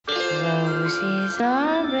eyes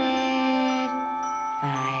are red,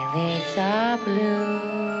 violets are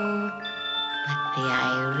blue, but the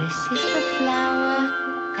iris is the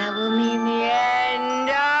flower that will mean the end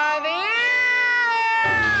of it.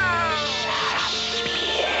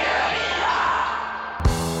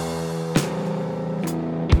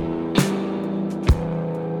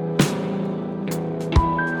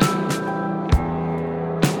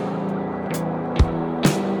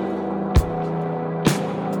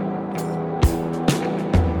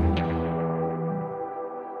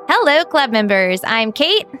 Hello, club members. I'm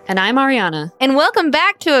Kate. And I'm Ariana. And welcome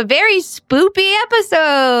back to a very spoopy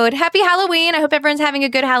episode. Happy Halloween. I hope everyone's having a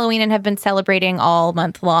good Halloween and have been celebrating all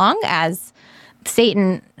month long, as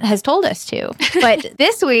Satan has told us to. But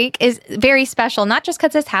this week is very special, not just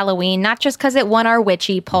because it's Halloween, not just because it won our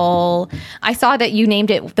witchy poll. I saw that you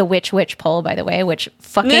named it the Witch poll, by the way, which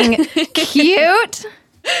fucking cute.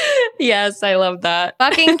 Yes, I love that.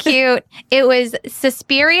 Fucking cute. It was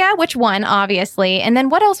Suspiria, which won, obviously. And then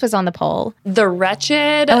what else was on the poll? The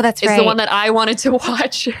Wretched that's is right. the one that I wanted to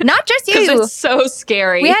watch. Not just you. Because it's so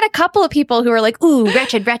scary. We had a couple of people who were like, ooh,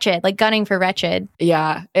 Wretched, like gunning for Wretched.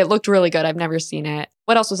 Yeah, it looked really good. I've never seen it.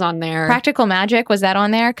 What else was on there? Practical Magic, was that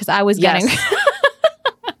on there? Because I was gunning.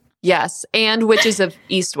 Yes, and Witches of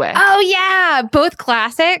Eastwick. Oh, yeah. Both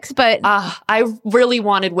classics, but... I really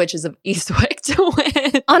wanted Witches of Eastwick to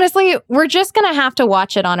win. Honestly, we're just going to have to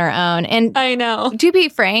watch it on our own. And I know. To be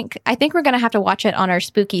frank, I think we're going to have to watch it on our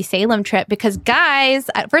spooky Salem trip because,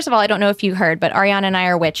 guys, first of all, I don't know if you heard, but Ariana and I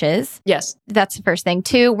are witches. Yes. That's the first thing.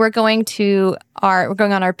 Two, we're going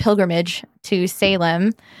on our pilgrimage to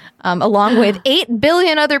Salem, along with 8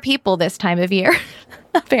 billion other people this time of year.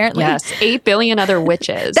 Apparently. Yes, 8 billion other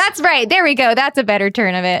witches. That's right. There we go. That's a better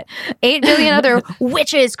turn of it. 8 billion other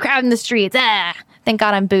witches crowding the streets. Thank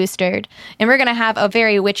God I'm boosted. And we're going to have a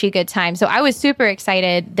very witchy good time. So I was super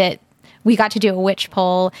excited that we got to do a witch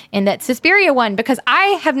poll and that Suspiria won because I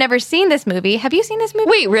have never seen this movie. Have you seen this movie?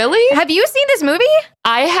 Wait, really? Have you seen this movie?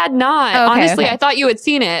 I had not. Okay, Honestly, okay. I thought you had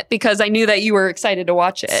seen it because I knew that you were excited to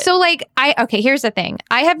watch it. So here's the thing.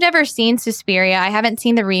 I have never seen Suspiria. I haven't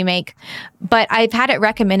seen the remake, but I've had it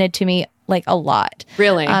recommended to me like a lot.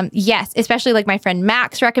 Really? Yes, especially like my friend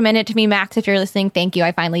Max recommended it to me. Max, if you're listening, thank you.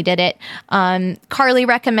 I finally did it. Carly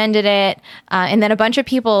recommended it. And then a bunch of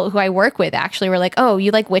people who I work with actually were like, oh,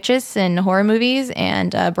 you like witches and horror movies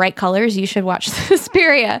and bright colors? You should watch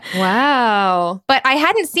Suspiria. Wow. But I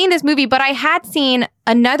hadn't seen this movie, but I had seen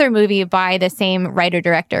another movie by the same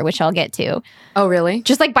writer-director, which I'll get to. Oh, really?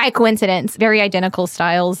 Just like by coincidence, very identical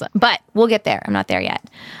styles, but we'll get there. I'm not there yet.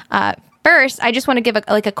 First, I just want to give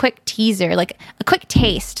a quick teaser, like a quick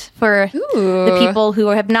taste for the people who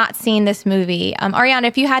have not seen this movie. Ariana,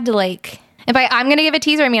 if you had to I'm going to give a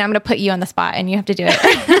teaser, I'm going to put you on the spot and you have to do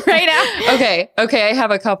it right now. Okay, I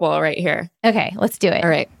have a couple right here. Okay, let's do it. All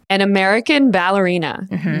right. An American ballerina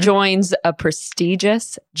joins a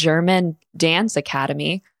prestigious German dance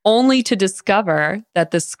academy only to discover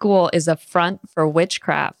that the school is a front for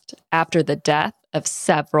witchcraft after the death of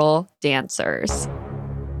several dancers.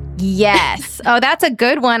 Yes. Oh, that's a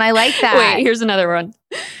good one. I like that. Wait, here's another one.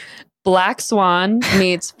 Black Swan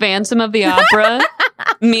meets Phantom of the Opera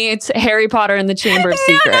meets Harry Potter and the Chamber of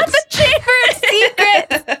Secrets. Not the Chamber of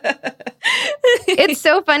Secrets. It's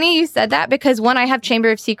so funny you said that because I have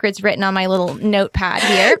Chamber of Secrets written on my little notepad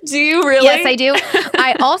here. Do you really? Yes, I do.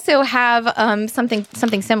 I also have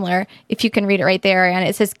something similar. If you can read it right there, and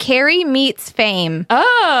it says Carrie meets Fame.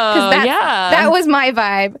 Oh, that was my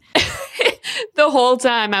vibe. The whole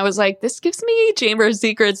time I was like, this gives me Chamber of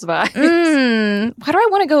Secrets vibes. Why do I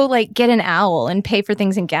want to go get an owl and pay for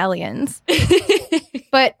things in galleons?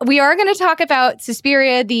 But we are going to talk about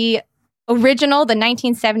Suspiria, the original, the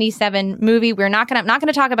 1977 movie. We're not going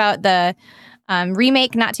to talk about the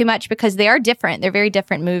remake, not too much, because they are different. They're very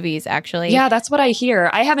different movies, actually. Yeah, that's what I hear.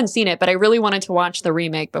 I haven't seen it, but I really wanted to watch the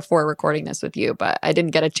remake before recording this with you, but I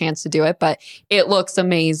didn't get a chance to do it, but it looks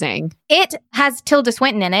amazing. It has Tilda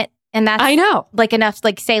Swinton in it, and that's I know. Enough,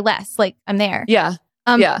 say less, I'm there. Yeah.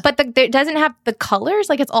 But it doesn't have the colors,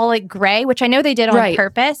 it's all gray, which I know they did on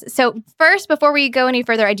purpose. So first, before we go any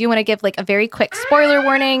further, I do want to give a very quick spoiler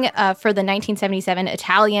warning for the 1977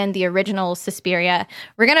 Italian, the original Suspiria.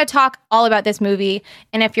 We're going to talk all about this movie.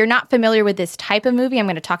 And if you're not familiar with this type of movie, I'm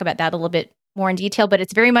going to talk about that a little bit more in detail, but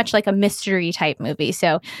it's very much like a mystery type movie.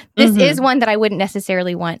 So this is one that I wouldn't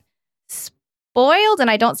necessarily want spoiled. And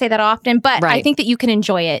I don't say that often, but I think that you can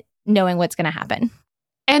enjoy it knowing what's going to happen.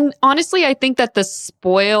 And honestly, I think that the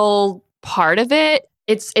spoil part of it,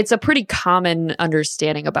 it's a pretty common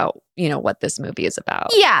understanding about, what this movie is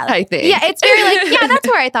about. Yeah. I think. Yeah, it's very that's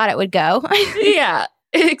where I thought it would go. Yeah.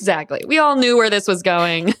 Exactly. We all knew where this was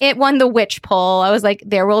going. It won the witch poll. I was like,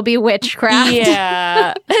 there will be witchcraft.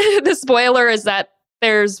 Yeah. The spoiler is that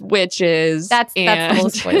there's witches. That's the whole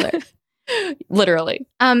spoiler. Literally.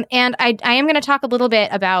 And I am going to talk a little bit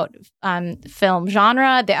about film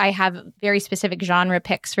genre. That I have very specific genre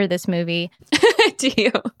picks for this movie. Do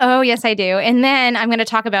you? Oh, yes, I do. And then I'm going to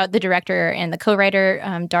talk about the director and the co-writer,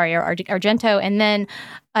 Dario Argento, and then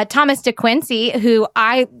Thomas DeQuincy, who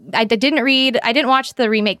I didn't read. I didn't watch the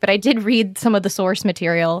remake, but I did read some of the source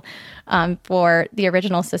material for the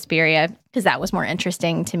original Suspiria because that was more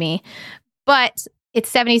interesting to me. But it's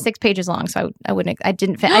 76 pages long, so I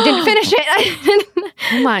didn't finish it.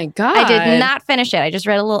 Oh my God. I did not finish it. I just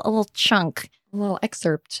read a little chunk. A little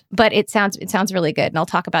excerpt. But it sounds really good, and I'll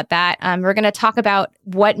talk about that. We're going to talk about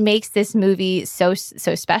what makes this movie so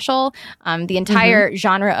special. The entire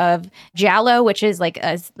genre of giallo, which is like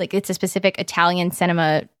it's a specific Italian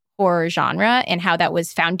cinema horror genre, and how that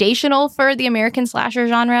was foundational for the American slasher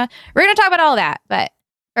genre. We're going to talk about all that, but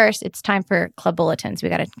first, it's time for club bulletins. We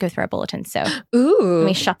got to go through our bulletins. So let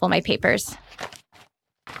me shuffle my papers.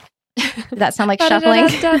 Does that sound like shuffling?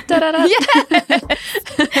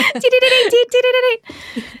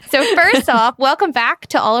 So first off, welcome back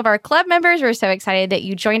to all of our club members. We're so excited that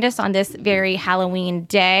you joined us on this very Halloween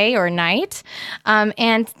day or night.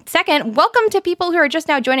 And second, welcome to people who are just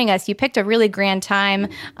now joining us. You picked a really grand time.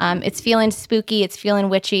 It's feeling spooky, it's feeling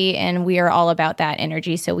witchy, and we are all about that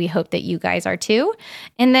energy. So we hope that you guys are too.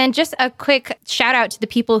 And then just a quick shout out to the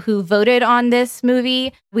people who voted on this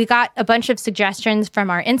movie. We got a bunch of suggestions from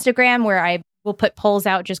our Instagram where I will put polls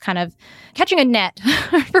out, just kind of catching a net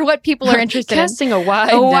for what people are interested in. Casting a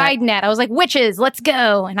wide net. I was like, witches, let's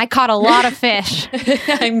go. And I caught a lot of fish.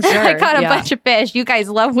 I'm sure. I caught a bunch of fish. You guys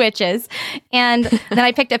love witches. And then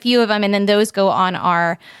I picked a few of them, and then those go on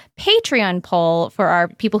our Patreon poll for our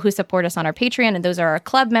people who support us on our Patreon, and those are our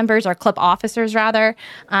club members, our club officers rather.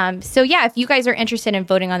 So yeah, if you guys are interested in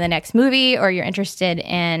voting on the next movie, or you're interested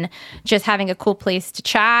in just having a cool place to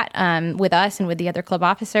chat with us and with the other club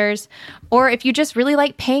officers, or if you just really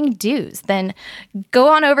like paying dues, then go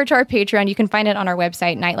on over to our Patreon. You can find it on our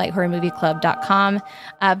website, nightlighthorrormovieclub.com.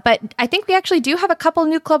 But I think we actually do have a couple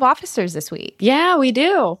new club officers this week. Yeah, we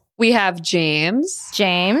do. We have James.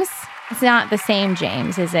 It's not the same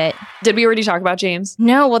James, is it? Did we already talk about James?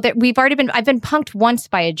 No, well, I've been punked once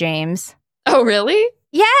by a James. Oh, really?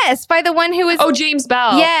 Yes, by the one who was... Oh, James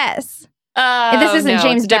Bell. Yes. This isn't no,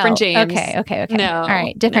 James it's a different Bell. James. Okay. No. All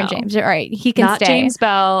right, different James. All right, he can Not stay. James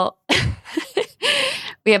Bell.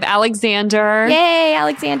 We have Alexander. Yay,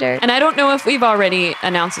 Alexander. And I don't know if we've already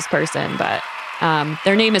announced this person, but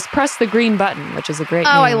their name is Press the Green Button, which is a great name.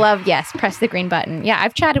 I love, Press the Green Button. Yeah,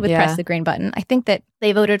 I've chatted with Press the Green Button. I think that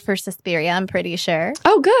they voted for Suspiria, I'm pretty sure.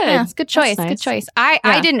 Oh, good. Yeah, it's good choice. Nice. Good choice.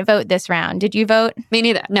 I didn't vote this round. Did you vote? Me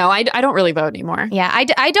neither. No, I don't really vote anymore. Yeah,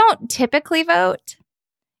 I don't typically vote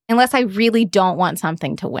unless I really don't want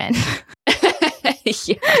something to win.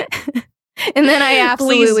 Yeah. And then I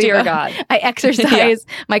absolutely, please, dear God, I exercise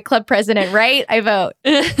my club president right. I vote.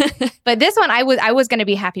 But this one, I was going to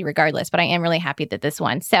be happy regardless. But I am really happy that this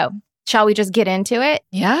one. So, shall we just get into it?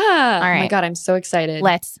 Yeah. All right. Oh my God, I'm so excited.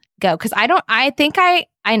 Let's go. Because I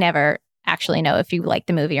never actually know if you like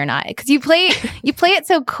the movie or not. Because you play it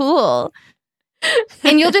so cool.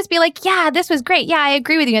 And you'll just be like, yeah, this was great. Yeah, I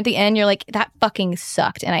agree with you. At the end, you're like, that fucking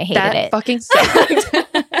sucked, and I hated it. That fucking sucked.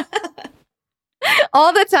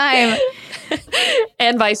 All the time.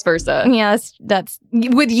 And vice versa. Yeah, that's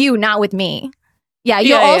with you, not with me. Yeah,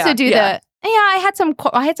 you'll also do the, I had some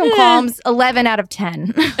qualms, 11 out of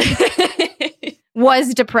 10.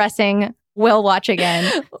 Was depressing. Will watch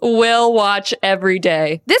again. Will watch every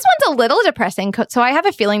day. This one's a little depressing, so I have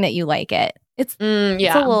a feeling that you like it. It's a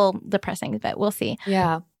little depressing, but we'll see.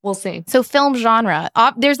 Yeah, we'll see. So film genre.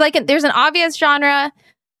 There's an obvious genre,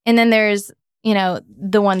 and then there's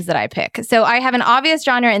the ones that I pick. So I have an obvious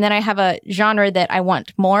genre, and then I have a genre that I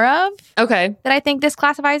want more of. Okay. That I think this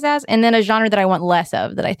classifies as, and then a genre that I want less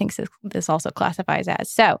of that I think this also classifies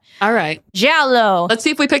as. So, all right. Giallo. Let's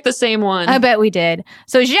see if we pick the same one. I bet we did.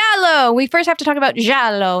 So Giallo. We first have to talk about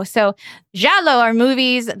Giallo. So Giallo are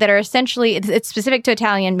movies that are essentially, it's specific to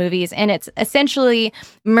Italian movies, and it's essentially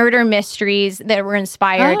murder mysteries that were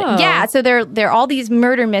inspired. Oh. Yeah. So they're all these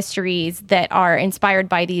murder mysteries that are inspired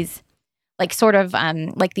by these like sort of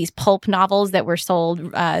like these pulp novels that were sold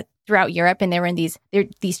throughout Europe, and they were in these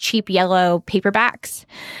cheap yellow paperbacks,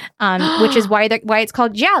 which is why it's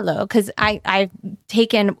called giallo, because I've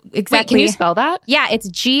taken exactly. Wait, can you spell that? Yeah, it's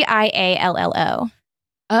Giallo.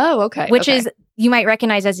 Oh, okay. Which is you might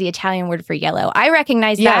recognize as the Italian word for yellow. I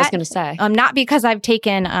recognize that. Yeah, I was going to say. Not because I've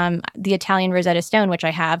taken the Italian Rosetta Stone, which I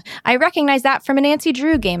have. I recognize that from a Nancy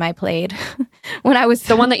Drew game I played when I was...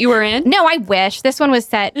 The one that you were in? No, I wish. This one was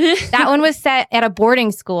set... That one was set at a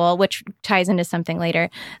boarding school, which ties into something later.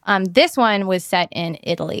 This one was set in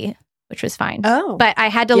Italy, which was fine. Oh. But I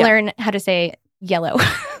had to learn how to say yellow.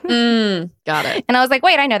 Got it. And I was like,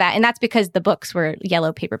 wait, I know that. And that's because the books were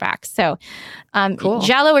yellow paperbacks. So cool.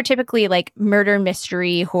 Giallo are typically like murder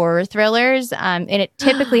mystery horror thrillers. And it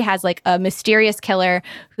typically has like a mysterious killer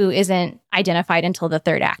who isn't identified until the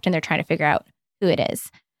third act. And they're trying to figure out who it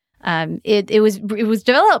is. It was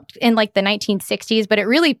developed in like the 1960s, but it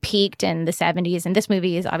really peaked in the 70s. And this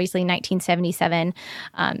movie is obviously 1977.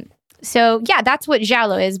 So yeah, that's what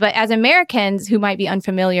giallo is. But as Americans who might be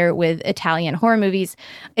unfamiliar with Italian horror movies,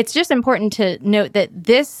 it's just important to note that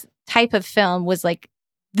this type of film was like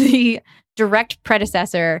the direct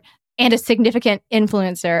predecessor and a significant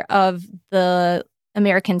influencer of the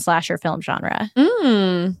American slasher film genre,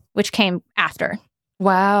 which came after.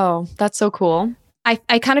 Wow, that's so cool. I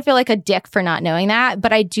kind of feel like a dick for not knowing that,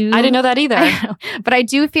 but I didn't know that either. But I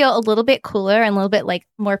do feel a little bit cooler and a little bit like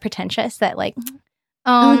more pretentious that like,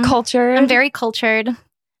 cultured. I'm very cultured.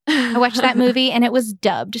 I watched that movie and it was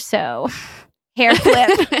dubbed, so hair flip.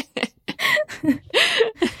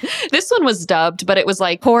 This one was dubbed, but it was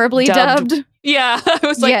like horribly dubbed. Yeah, I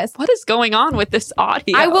was like, yes. What is going on with this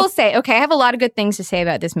audio? I will say, okay, I have a lot of good things to say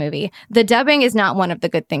about this movie. The dubbing is not one of the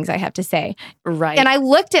good things I have to say. Right. And I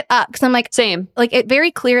looked it up because I'm like, same. Like it very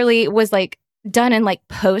clearly was like done in like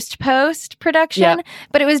post production,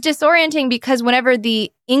 but it was disorienting because whenever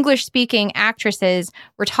the English speaking actresses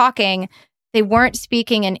were talking, they weren't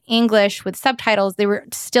speaking in English with subtitles. They were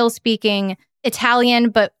still speaking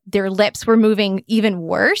Italian, but their lips were moving even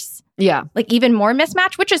worse. Yeah. Like even more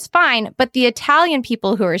mismatch, which is fine. But the Italian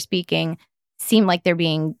people who are speaking seem like they're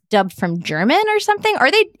being dubbed from German or something.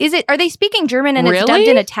 Are they speaking German and it's dubbed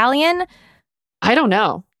in Italian? I don't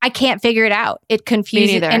know. I can't figure it out. It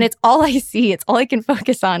confuses me, and it's all I see. It's all I can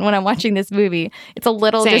focus on when I'm watching this movie. It's a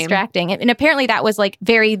little distracting. And apparently that was like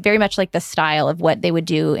very, very much like the style of what they would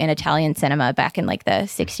do in Italian cinema back in like the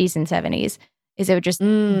 60s and 70s, is they would just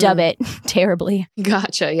dub it terribly.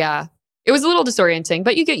 Gotcha, yeah. It was a little disorienting,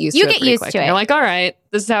 but you get used to it. You get used to it. You're like, all right,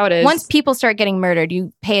 this is how it is. Once people start getting murdered,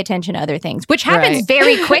 you pay attention to other things, which happens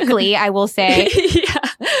very quickly, I will say. Yeah.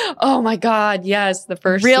 Oh my God, yes. The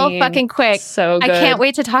first scene. Fucking quick. So good. I can't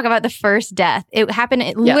wait to talk about the first death. It happened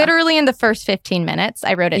literally in the first 15 minutes.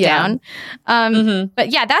 I wrote it down.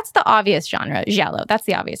 But yeah, that's the obvious genre, giallo. That's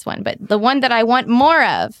the obvious one. But the one that I want more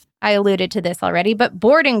of, I alluded to this already, but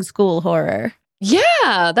boarding school horror.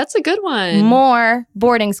 Yeah, that's a good one. More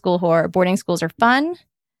boarding school horror. Boarding schools are fun.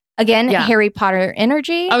 Again, Harry Potter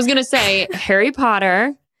energy. I was going to say Harry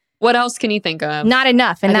Potter. What else can you think of? Not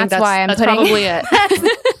enough. And that's why I'm putting... That's probably it.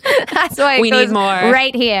 That's why it we goes need more.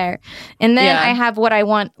 Right here. And then I have what I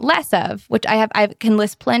want less of, which I can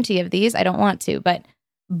list plenty of these. I don't want to, but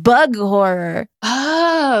bug horror.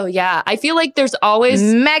 Oh, yeah. I feel like there's always...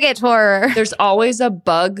 maggot horror. There's always a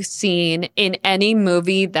bug scene in any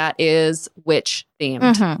movie that is witch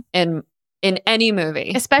themed. In any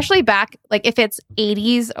movie. Especially back, like if it's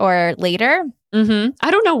 80s or later. I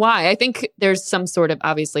don't know why. I think there's some sort of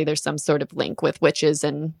link with witches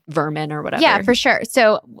and vermin or whatever. Yeah, for sure.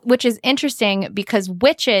 So, which is interesting because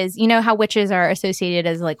witches, you know how witches are associated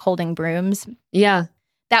as like holding brooms? Yeah.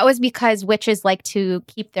 That was because witches like to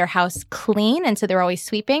keep their house clean. And so they're always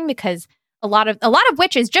sweeping because a lot of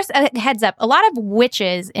witches, just a heads up, a lot of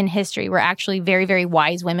witches in history were actually very, very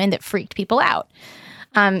wise women that freaked people out.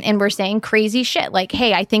 And we're saying crazy shit like,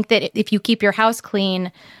 hey, I think that if you keep your house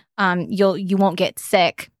clean, you won't get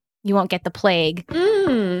sick. You won't get the plague,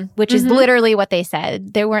 which is literally what they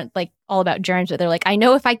said. They weren't like all about germs, but they're like, I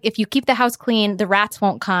know if you keep the house clean, the rats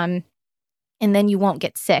won't come and then you won't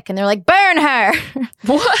get sick. And they're like, burn her.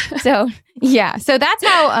 What? So, yeah. So that's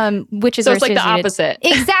how witches are associated. So it's like the opposite.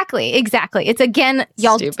 Exactly. It's again,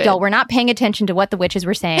 y'all were not paying attention to what the witches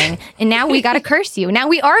were saying. And now we got to curse you. Now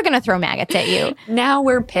we are going to throw maggots at you. Now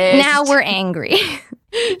we're pissed. Now we're angry.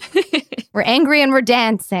 We're angry and we're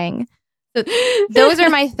dancing. So those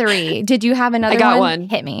are my three. Did you have another one? I got one.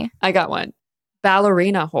 Hit me. I got one.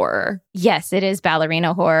 Ballerina horror. Yes, it is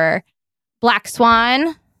ballerina horror. Black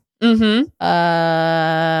Swan.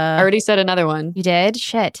 I already said another one. You did?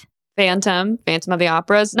 Shit. Phantom of the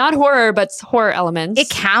Operas. Not horror, but horror elements. It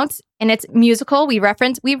counts. And it's musical. We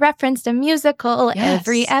referenced a musical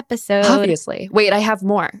every episode. Obviously. Wait, I have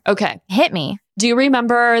more. Okay. Hit me. Do you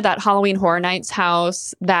remember that Halloween Horror Nights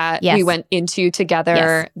house that we went into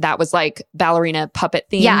together that was like ballerina puppet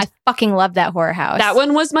themed? Yeah, I fucking love that horror house. That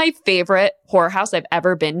one was my favorite horror house I've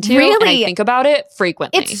ever been to. Really? And I think about it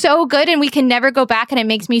frequently. It's so good and we can never go back and it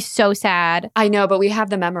makes me so sad. I know, but we have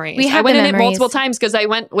the memories. I went in it multiple times because I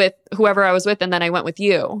went with whoever I was with and then I went with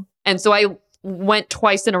you. And so I went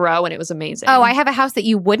twice in a row and it was amazing. Oh, I have a house that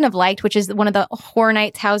you wouldn't have liked, which is one of the Horror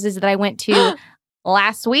Nights houses that I went to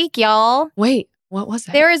last week, y'all. Wait, what was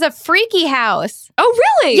that? There is a freaky house. Oh,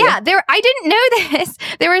 really? Yeah, I didn't know this.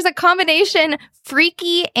 There was a combination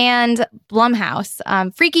freaky and Blumhouse,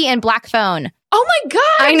 freaky and Black Phone. Oh my God,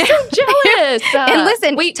 I'm so jealous. And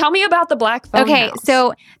listen. Wait, tell me about the Black Phone house.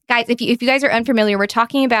 So guys, if you guys are unfamiliar, we're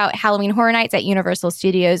talking about Halloween Horror Nights at Universal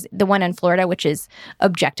Studios, the one in Florida, which is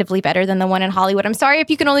objectively better than the one in Hollywood. I'm sorry if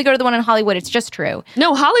you can only go to the one in Hollywood. It's just true.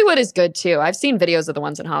 No, Hollywood is good too. I've seen videos of the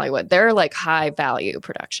ones in Hollywood. They're like high value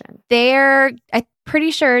production. I'm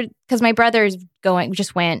pretty sure, because my brother's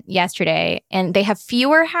just went yesterday, and they have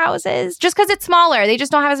fewer houses just because it's smaller. They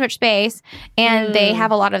just don't have as much space, and they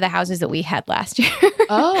have a lot of the houses that we had last year.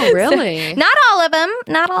 Oh, really? So, not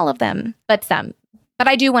all of them, but some. But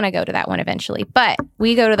I do want to go to that one eventually. But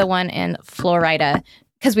we go to the one in Florida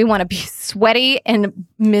because we want to be sweaty and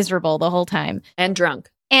miserable the whole time. And drunk.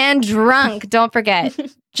 Don't forget.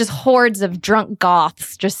 Just hordes of drunk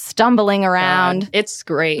goths just stumbling around. God, it's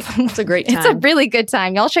great. It's a great time. It's a really good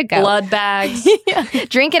time. Y'all should go. Blood bags.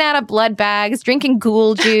 Drinking out of blood bags, drinking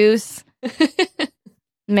ghoul juice.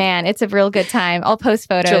 Man, it's a real good time. I'll post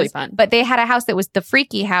photos. It's really fun. But they had a house that was the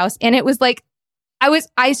freaky house, and it was like,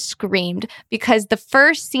 I screamed because the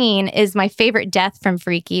first scene is my favorite death from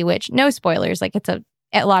Freaky, which, no spoilers, like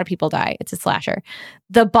a lot of people die. It's a slasher.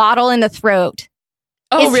 The bottle in the throat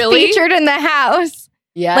is featured in the house.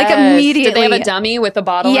 Yeah. Like immediately. Did they have a dummy with a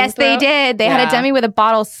bottle? Yes, they did. They had a dummy with a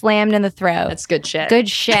bottle slammed in the throat. That's good shit. Good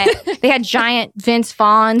shit. They had giant Vince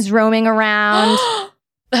Vaughns roaming around.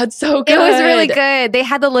 That's so good. It was really good. They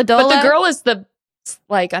had the Ladola. But the girl is the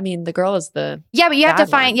Yeah, but you have to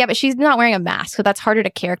find, one. yeah, but she's not wearing a mask, so that's harder to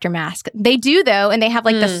character mask. They do, though, and they have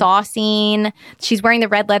like the saw scene. She's wearing the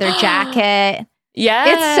red leather jacket. Yeah,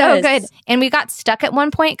 it's so good. And we got stuck at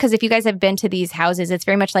one point because if you guys have been to these houses, it's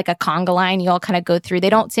very much like a conga line. You all kind of go through. They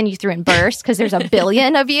don't send you through in bursts because there's a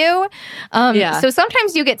billion of you. So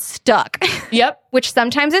sometimes you get stuck. Yep. Which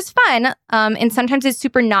sometimes is fun, and sometimes it's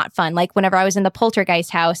super not fun. Like whenever I was in the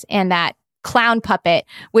Poltergeist house and that clown puppet,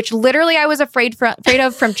 which literally I was afraid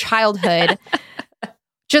of from childhood,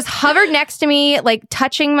 just hovered next to me, like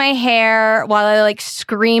touching my hair while I like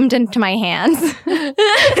screamed into my hands.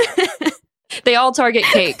 They all target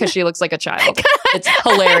Kate because she looks like a child. It's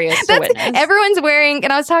hilarious to witness. Everyone's wearing,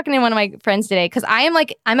 and I was talking to one of my friends today because I'm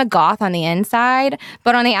a goth on the inside,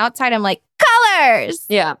 but on the outside I'm like, colors!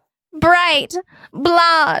 Yeah. Bright,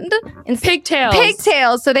 blonde, and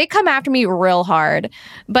pigtails. So they come after me real hard.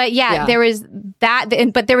 But there was that.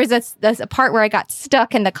 But there was a part where I got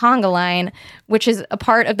stuck in the conga line, which is a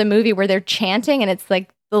part of the movie where they're chanting, and it's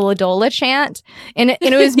like the Ladola chant, and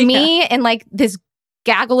it was me and like this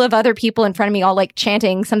gaggle of other people in front of me, all like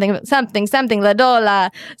chanting something Ladola,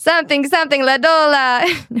 something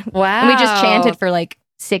Ladola. Wow! And we just chanted for like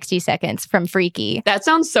 60 seconds from Freaky. That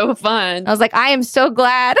sounds so fun. I was like, I am so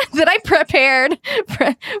glad that I prepared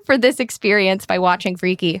for this experience by watching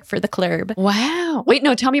Freaky for the club. Wow. Wait,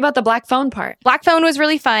 no, tell me about the Black Phone part. Black Phone was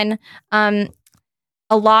really fun. A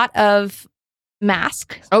lot of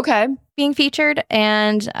masks being featured,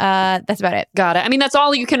 and that's about it. Got it. I mean, that's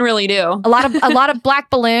all you can really do. A lot of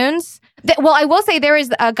black balloons. Well, I will say there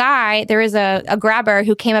is a grabber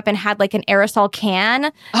who came up and had like an aerosol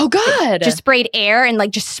can. Oh, God. Just sprayed air and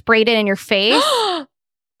like just sprayed it in your face. Oh,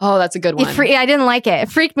 that's a good one. I didn't like it.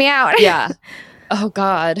 It freaked me out. Yeah. Oh,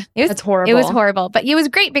 God. That's horrible. It was horrible. But it was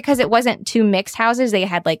great because it wasn't two mixed houses. They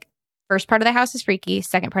had like first part of the house is Freaky,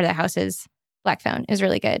 second part of the house is Black Phone. It was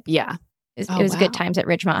really good. Yeah. It was good times at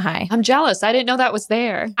Ridgemont High. I'm jealous. I didn't know that was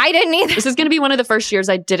there. I didn't either. This is going to be one of the first years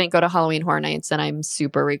I didn't go to Halloween Horror Nights, and I'm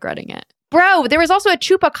super regretting it. Bro, there was also a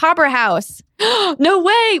Chupacabra house. No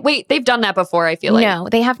way. Wait, they've done that before, I feel like. No,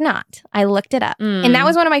 they have not. I looked it up. And that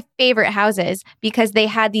was one of my favorite houses because they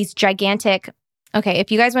had these gigantic... Okay,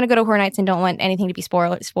 if you guys want to go to Horror Nights and don't want anything to be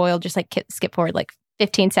spoiled, just like skip forward like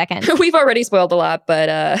 15 seconds. We've already spoiled a lot,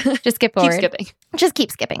 but... just skip forward. Keep skipping. Just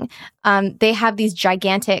keep skipping. They have these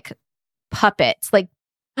gigantic puppets, like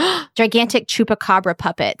gigantic chupacabra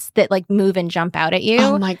puppets that like move and jump out at you.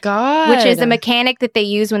 Oh my God. Which is a mechanic that they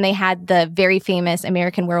used when they had the very famous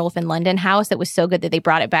American Werewolf in London house that was so good that they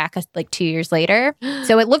brought it back like 2 years later.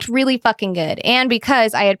 So it looked really fucking good. And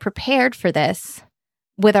because I had prepared for this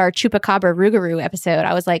with our Chupacabra Rougarou episode,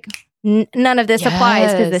 I was like, none of this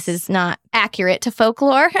applies because this is not accurate to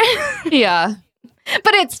folklore. Yeah.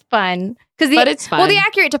 But it's fun. But it's fun. Well, the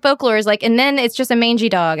accurate to folklore is like, and then it's just a mangy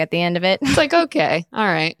dog at the end of it. It's like, okay, all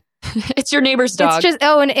right. It's your neighbor's dog. It's just,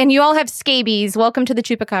 and you all have scabies. Welcome to the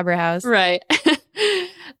Chupacabra house. Right.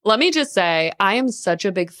 Let me just say, I am such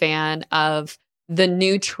a big fan of the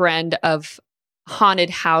new trend of haunted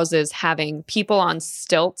houses having people on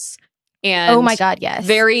stilts and oh my God, yes.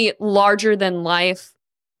 very larger than life,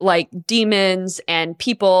 like demons and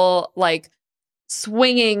people like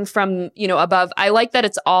swinging from, above. I like that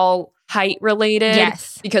it's all height related.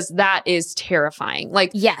 Yes. Because that is terrifying.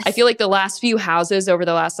 Like, yes. I feel like the last few houses over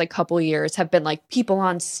the last like couple of years have been like people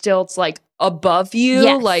on stilts, like above you.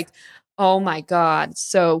 Yes. Like, oh my God,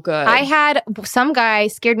 so good. I had some guy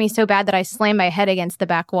scared me so bad that I slammed my head against the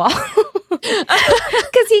back wall.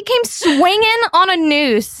 Because he came swinging on a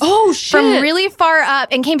noose. Oh, shit. From really far up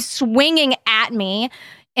and came swinging at me.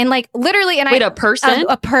 And like literally, and wait, a person?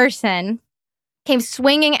 A person came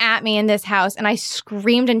swinging at me in this house, and I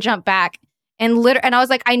screamed and jumped back. And I was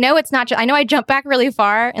like, I know it's not. I know I jumped back really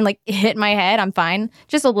far and like hit my head. I'm fine.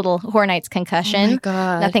 Just a little Horror Nights concussion. Oh my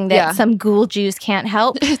God. Nothing that some ghoul juice can't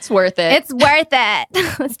help. It's worth it. It's worth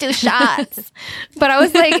it. Let's do shots. But I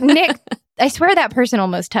was like, Nick, I swear that person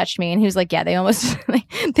almost touched me. And he was like, yeah, they almost,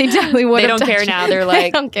 they definitely would. They don't care now. They're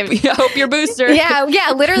like, I hope your booster.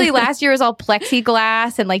 Yeah. Literally last year was all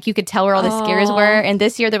plexiglass and like you could tell where all the scares were. And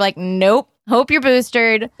this year they're like, nope, hope you're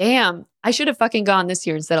boosted. Damn. I should have fucking gone this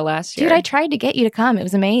year instead of last year. Dude, I tried to get you to come. It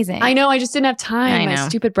was amazing. I know. I just didn't have time. My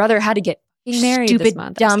stupid brother had to get married this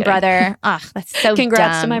month. Stupid, dumb brother. Ugh, that's so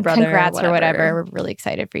Congrats dumb. to my brother. Congrats or whatever. We're really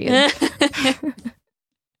excited for you. You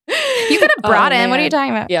could have brought him. What are you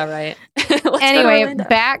talking about? Yeah, right. Anyway,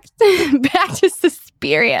 back to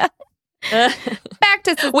Suspiria. Back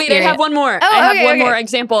to Suspiria. Wait, I have one more. I have one more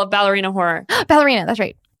example of ballerina horror. Ballerina, that's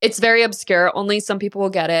right. It's very obscure. Only some people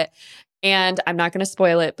will get it. And I'm not going to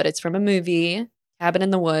spoil it, but it's from a movie, Cabin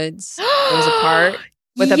in the Woods. There's a part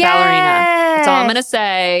with a ballerina. That's all I'm going to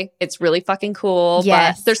say. It's really fucking cool.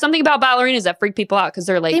 Yes. But there's something about ballerinas that freak people out because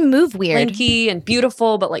they're like, they move weird. Lanky and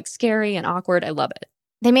beautiful, but like scary and awkward. I love it.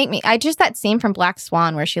 They make me, that scene from Black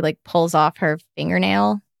Swan where she like pulls off her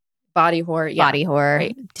fingernail. Body horror. Yeah. Body horror.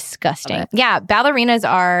 Right. Disgusting. Yeah. Ballerinas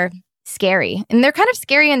are scary. And they're kind of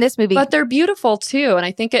scary in this movie. But they're beautiful too. And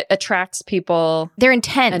I think it attracts people. They're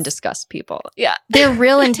intense. And disgusts people. Yeah. They're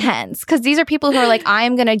real intense. Because these are people who are like, I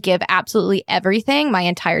am going to give absolutely everything, my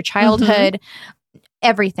entire childhood,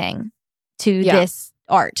 everything to this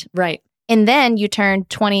art. Right. And then you turn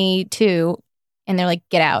 22 and they're like,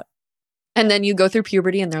 get out. And then you go through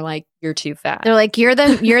puberty and they're like, you're too fat. They're like, you're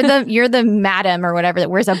the madam or whatever that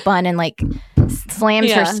wears a bun and like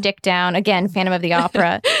slams her stick down. Again, Phantom of the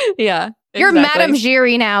Opera. Yeah. You're Madame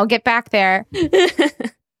Giry now. Get back there.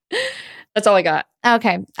 That's all I got.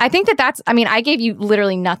 Okay. I think I gave you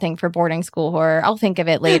literally nothing for boarding school horror. I'll think of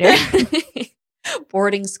it later.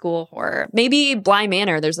 Boarding school horror. Maybe Bly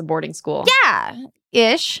Manor, there's a boarding school. Yeah.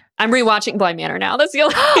 Ish. I'm rewatching Bly Manor now. That's the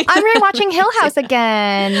only I'm rewatching Hill House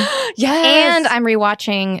again. Yes. And I'm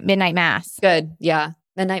rewatching Midnight Mass. Good. Yeah.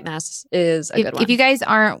 Midnight Mass is a good one. If you guys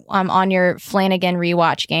aren't on your Flanagan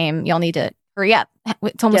rewatch game, y'all need to hurry up.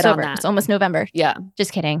 It's almost over. It's almost November. Yeah.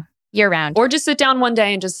 Just kidding. Year round. Or just sit down one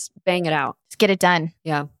day and just bang it out. Just get it done.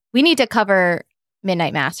 Yeah. We need to cover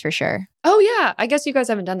Midnight Mass for sure. Oh, yeah. I guess you guys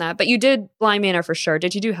haven't done that. But you did Bly Manor for sure.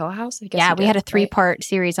 Did you do Hill House? I guess we had a 3-part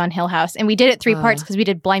series on Hill House. And we did it 3 parts because we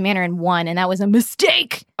did Bly Manor in 1. And that was a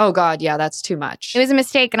mistake. Oh, God. Yeah, that's too much. It was a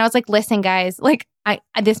mistake. And I was like, listen, guys, like,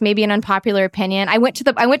 this may be an unpopular opinion. I went to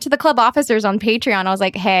the club officers on Patreon. I was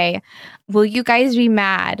like, hey, will you guys be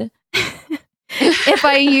mad if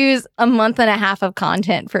I use a month and a half of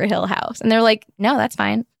content for Hill House? And they're like, no, that's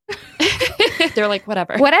fine. They're like,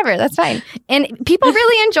 whatever, that's fine. And people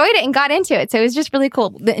really enjoyed it and got into it. So it was just really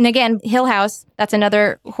cool. And again, Hill House, that's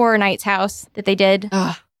another Horror Nights house that they did.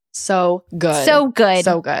 So good. So good.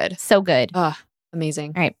 So good. So good.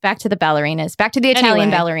 Amazing. All right, back to the ballerinas. Back to the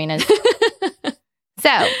Italian ballerinas.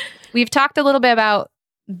 So we've talked a little bit about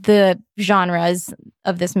the genres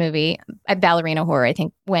of this movie. Ballerina horror, I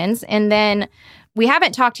think, wins. And then we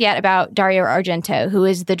haven't talked yet about Dario Argento, who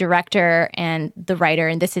is the director and the writer,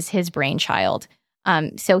 and this is his brainchild.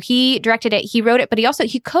 So he directed it, he wrote it, but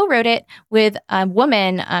he co-wrote it with a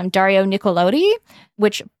woman, Dario Nicolodi,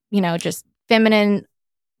 which, just feminine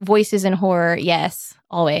voices in horror, yes,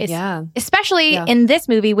 always. Yeah. Especially in this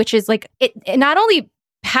movie, which is like, it not only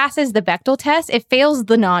passes the Bechdel test, it fails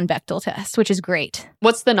the non-Bechdel test, which is great.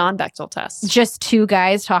 What's the non-Bechdel test? Just two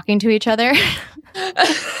guys talking to each other.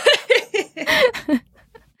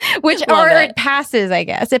 It passes, I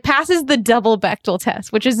guess. It passes the double Bechdel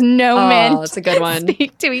test, which is no men that's a good one.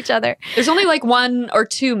 speak to each other. There's only like one or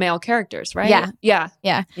two male characters, right? Yeah.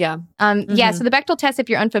 Yeah. Yeah, so the Bechdel test, if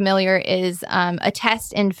you're unfamiliar, is a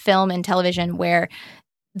test in film and television where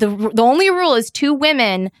the only rule is two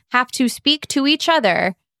women have to speak to each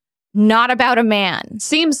other, not about a man.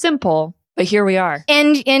 Seems simple, but here we are.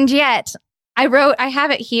 And yet, I have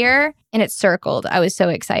it here, and it's circled. I was so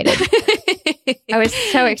excited. I was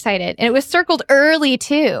so excited. And it was circled early,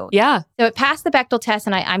 too. Yeah. So it passed the Bechdel test,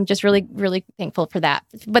 and I'm just really, really thankful for that.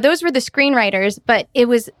 But those were the screenwriters, but it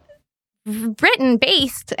was written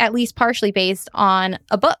at least partially based on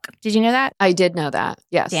a book. Did you know that? I did know that.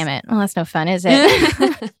 Yes. Damn it. Well, that's no fun, is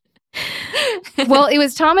it? Well, it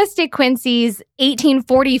was Thomas De Quincey's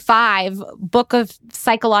 1845 book of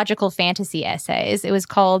psychological fantasy essays. It was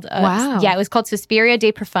called it was called Suspiria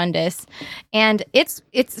de Profundis, and it's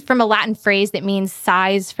from a Latin phrase that means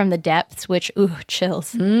sighs from the depths, which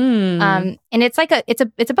chills. And it's like it's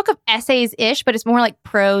a book of essays ish, but it's more like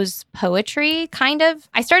prose poetry kind of.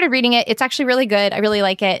 I started reading it. It's actually really good. I really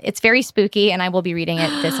like it. It's very spooky, and I will be reading it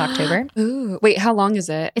this October. Ooh, wait, how long is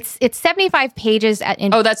it? It's 75 pages.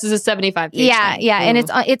 That's a 75 page. Yeah, and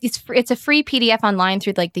it's a free PDF online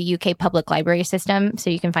through like the UK public library system, so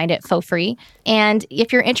you can find it for free. And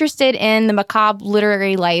if you're interested in the macabre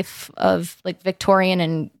literary life of like Victorian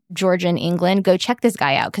and Georgian England, go check this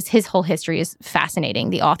guy out because his whole history is fascinating.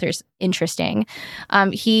 The author's interesting.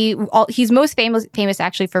 He's most famous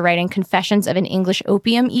actually for writing Confessions of an English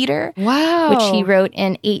Opium Eater. Wow, which he wrote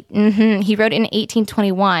in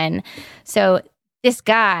 1821. So this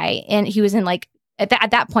guy, and he was in like at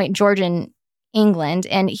that point Georgian England,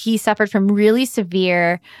 and he suffered from really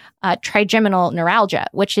severe trigeminal neuralgia,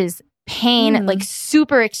 which is pain, like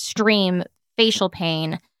super extreme facial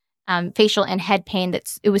pain, facial and head pain.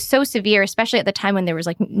 It was so severe, especially at the time when there was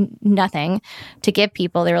like nothing to give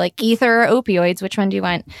people. They were like, ether or opioids, which one do you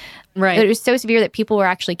want? Right. But it was so severe that people were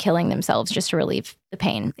actually killing themselves just to relieve the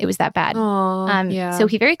pain. It was that bad. So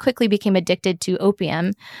he very quickly became addicted to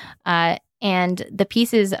opium. And the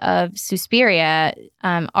pieces of Suspiria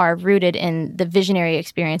are rooted in the visionary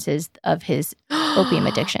experiences of his opium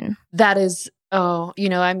addiction. That is,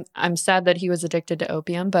 I'm sad that he was addicted to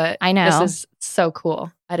opium, but I know. This is so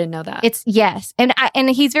cool. I didn't know that. Yes. And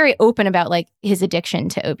he's very open about like his addiction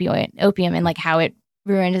to opium and like how it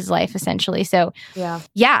ruined his life essentially. So yeah,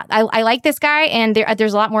 I like this guy, and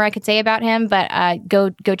there's a lot more I could say about him, but go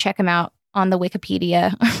check him out on the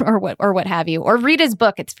Wikipedia or what have you, or read his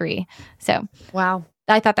book. It's free. So wow,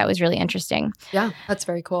 I thought that was really interesting. Yeah, that's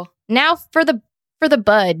very cool. Now for the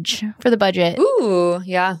budget. Ooh,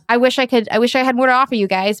 yeah. I wish I had more to offer you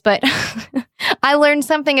guys, but I learned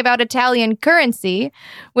something about Italian currency,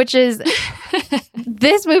 which is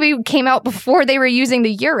this movie came out before they were using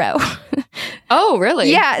the euro. Oh,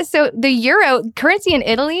 really? Yeah. So the euro currency in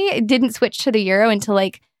Italy didn't switch to the euro until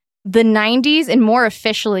like the 90s, and more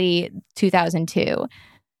officially 2002.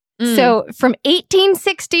 So from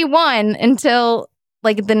 1861 until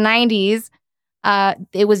like the 90s,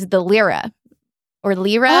 it was the lira. Or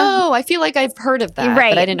lira. Oh, I feel like I've heard of that,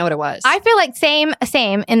 right. But I didn't know what it was. I feel like same.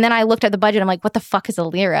 And then I looked at the budget. I'm like, what the fuck is a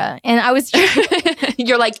lira? And I was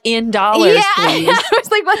you're like, in dollars, please. I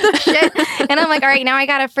was like, what the shit? And I'm like, all right, now I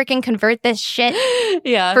gotta freaking convert this shit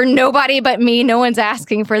for nobody but me. No one's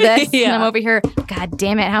asking for this. And I'm over here, God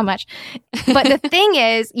damn it, how much? But the thing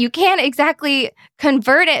is, you can't exactly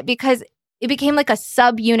convert it because it became like a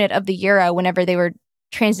subunit of the euro whenever they were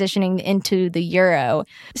transitioning into the euro.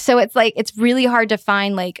 So it's like, it's really hard to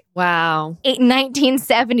find like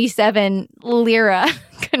 1977 lira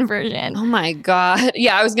conversion. Oh my God.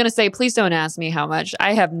 Yeah, I was going to say, please don't ask me how much.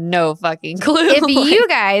 I have no fucking clue. If you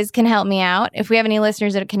guys can help me out, if we have any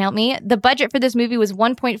listeners that can help me, the budget for this movie was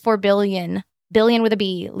 1.4 billion with a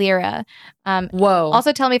B, lira. Whoa.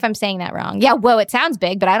 Also tell me if I'm saying that wrong. Yeah, whoa, it sounds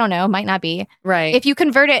big, but I don't know. Might not be. Right. If you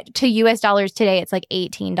convert it to US dollars today, it's like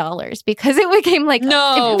 $18 because it became like...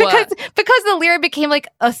 No. Because the lira became like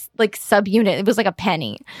a subunit. It was like a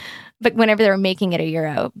penny. But whenever they were making it a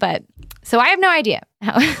euro. But so I have no idea.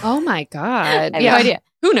 Oh my God. I have no idea.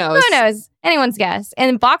 Who knows? Who knows? Anyone's guess.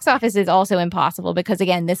 And box office is also impossible because,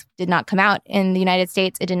 again, this did not come out in the United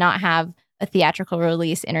States. It did not have a theatrical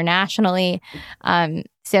release internationally.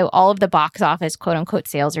 So all of the box office, quote unquote,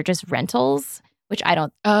 sales are just rentals, which I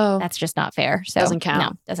don't, that's just not fair. So doesn't count.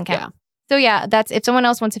 No, doesn't count. Yeah. So yeah, if someone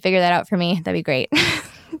else wants to figure that out for me, that'd be great.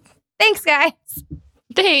 Thanks, guys.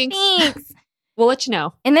 Thanks. We'll let you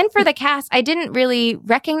know. And then for the cast, I didn't really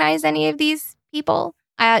recognize any of these people.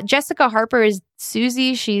 Jessica Harper is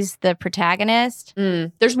Susie. She's the protagonist.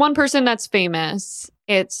 There's one person that's famous.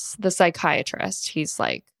 It's the psychiatrist. He's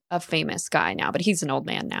like a famous guy now, but he's an old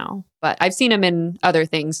man now. But I've seen him in other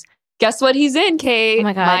things. Guess what he's in, Kate? Oh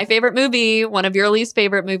my God. My favorite movie, one of your least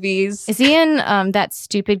favorite movies. Is he in that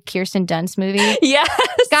stupid Kirsten Dunst movie? Yes.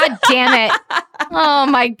 God damn it. Oh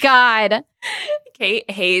my God. Kate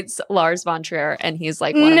hates Lars von Trier, and he's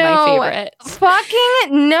like one of my favorites.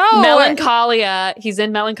 Fucking no. Melancholia. He's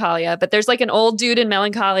in Melancholia, but there's like an old dude in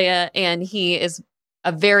Melancholia, and he is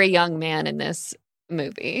a very young man in this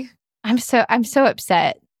movie. I'm so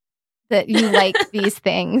upset that you like these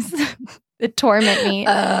things that torment me.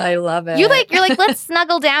 I love it. You're like, let's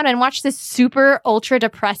snuggle down and watch this super ultra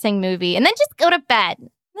depressing movie, and then just go to bed.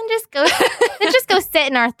 Then just go sit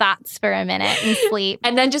in our thoughts for a minute and sleep.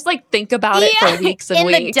 And then just like think about it for weeks and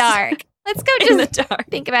weeks. In the dark. Let's go just in the dark.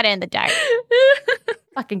 Think about it in the dark.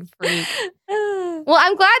 Fucking freak. Well,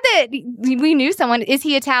 I'm glad that we knew someone. Is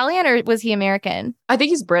he Italian or was he American? I think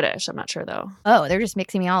he's British. I'm not sure though. Oh, they're just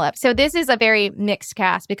mixing me all up. So this is a very mixed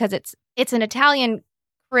cast because it's an Italian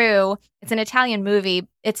crew. It's an Italian movie.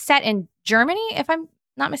 It's set in Germany, if I'm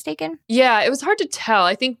not mistaken. Yeah, it was hard to tell.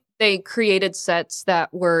 I think they created sets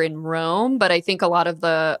that were in Rome, but I think a lot of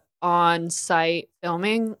the on-site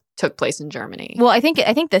filming took place in Germany. Well, I think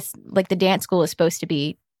this, like, the dance school is supposed to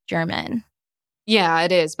be German. Yeah,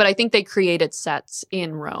 it is. But I think they created sets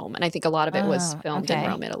in Rome, and I think a lot of it was filmed in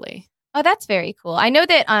Rome, Italy. Oh, that's very cool. I know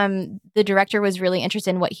that the director was really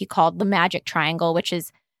interested in what he called the magic triangle, which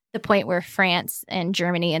is the point where France and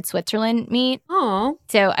Germany and Switzerland meet. Oh.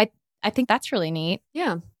 So I think that's really neat.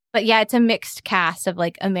 Yeah. But yeah, it's a mixed cast of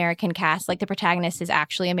like American cast. Like the protagonist is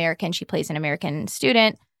actually American. She plays an American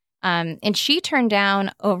student. And she turned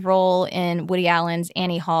down a role in Woody Allen's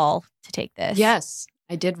Annie Hall to take this. Yes,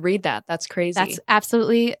 I did read that. That's crazy. That's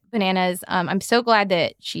absolutely bananas. I'm so glad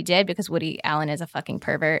that she did because Woody Allen is a fucking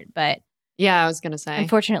pervert. But yeah, I was going to say.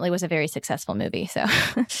 Unfortunately, it was a very successful movie. So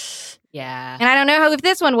yeah. And I don't know if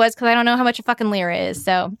this one was because I don't know how much a fucking Lyra is.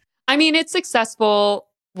 So I mean, it's successful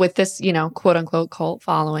with this, quote unquote cult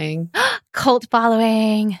following. Cult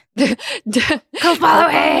following. Cult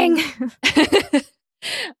following.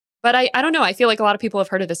 But I don't know. I feel like a lot of people have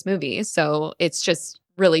heard of this movie. So it's just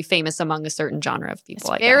really famous among a certain genre of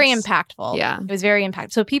people. It's very impactful. Yeah. It was very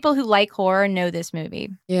impactful. So people who like horror know this movie.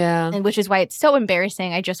 Yeah. And which is why it's so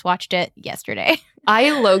embarrassing. I just watched it yesterday.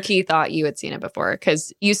 I low-key thought you had seen it before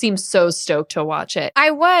because you seem so stoked to watch it.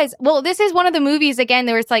 I was. Well, this is one of the movies, again,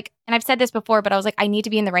 there was like, and I've said this before, but I was like, I need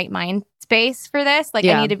to be in the right mind space for this. Like,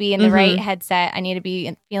 I need to be in the right headset. I need to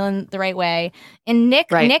be feeling the right way. And Nick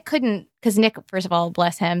couldn't, because Nick, first of all,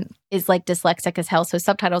 bless him, is like dyslexic as hell. So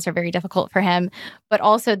subtitles are very difficult for him. But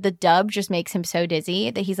also the dub just makes him so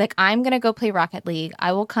dizzy that he's like, I'm going to go play Rocket League.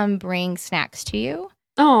 I will come bring snacks to you.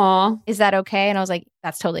 Aw. Is that okay? And I was like,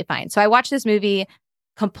 that's totally fine. So I watched this movie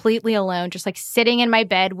completely alone, just like sitting in my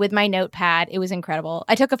bed with my notepad. It was incredible.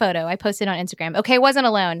 I took a photo. I posted on Instagram. Okay, I wasn't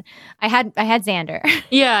alone. I had Xander.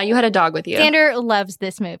 Yeah, you had a dog with you. Xander loves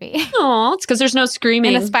this movie. Oh, it's because there's no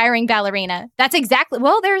screaming. An aspiring ballerina. That's exactly.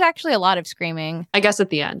 Well, there's actually a lot of screaming. I guess at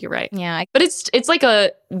the end, you're right. Yeah, but it's like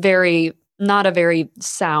not a very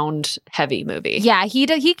sound heavy movie. Yeah,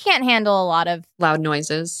 he can't handle a lot of loud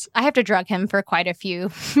noises. I have to drug him for quite a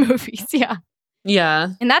few movies. Yeah.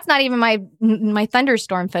 Yeah. And that's not even my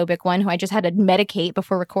thunderstorm phobic one who I just had to medicate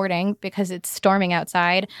before recording because it's storming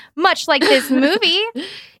outside, much like this movie.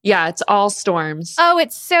 Yeah, it's all storms. Oh,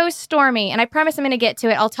 it's so stormy. And I promise I'm going to get to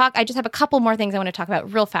it. I just have a couple more things I want to talk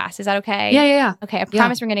about real fast. Is that okay? Yeah. Okay, I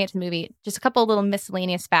promise we're going to get to the movie. Just a couple little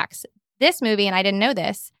miscellaneous facts. This movie, and I didn't know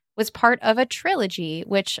this, was part of a trilogy,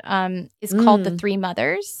 which is called The Three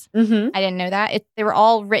Mothers. Mm-hmm. I didn't know that. They were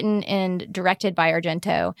all written and directed by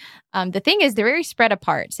Argento. The thing is, they're very spread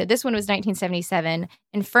apart. So this one was 1977.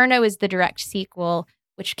 Inferno is the direct sequel,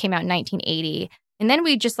 which came out in 1980. And then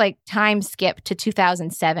we just like time skip to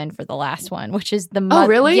 2007 for the last one, which is Oh,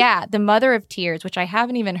 really? Yeah, The Mother of Tears, which I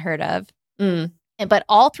haven't even heard of. But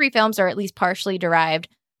all three films are at least partially derived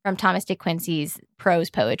from Thomas de Quincey's prose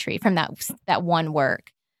poetry, from that one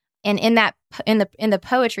work. And in the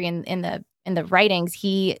poetry in the writings,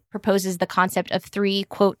 he proposes the concept of three,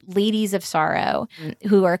 quote, ladies of sorrow,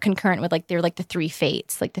 who are concurrent with they're like the three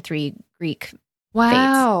fates, like the three Greek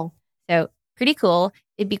Wow. fates. So pretty cool.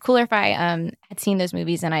 It'd be cooler if I had seen those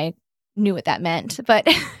movies and I knew what that meant. But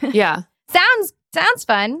yeah, sounds Sounds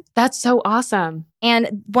fun. That's so awesome.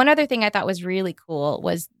 And one other thing I thought was really cool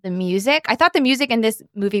was the music. I thought the music in this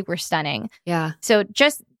movie were stunning. Yeah. So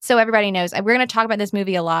just so everybody knows, we're going to talk about this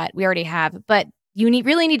movie a lot. We already have, but you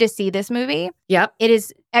really need to see this movie. Yep. It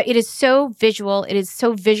is so visual. It is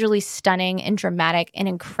so visually stunning and dramatic and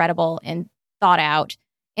incredible and thought out.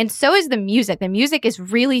 And so is the music. The music is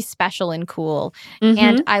really special and cool. Mm-hmm.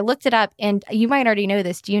 And I looked it up, and you might already know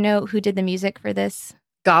this. Do you know who did the music for this?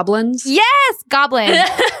 Goblins? Yes, Goblin.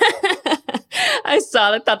 I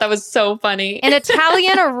saw that. Thought that was so funny. An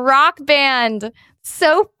Italian rock band.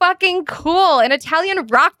 So fucking cool. An Italian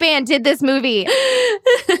rock band did this movie.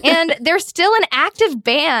 And they're still an active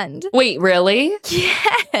band. Wait, really?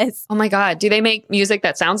 Yes. Oh my God. Do they make music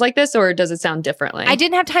that sounds like this, or does it sound differently? I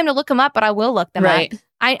didn't have time to look them up, but I will look them up.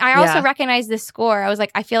 I also recognize this score. I was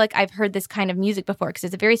like, I feel like I've heard this kind of music before because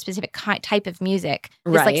it's a very specific type of music.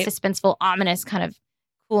 This like suspenseful, ominous kind of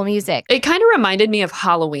cool music. It kind of reminded me of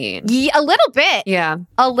Halloween. Yeah, a little bit. Yeah.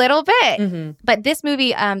 A little bit. Mm-hmm. But this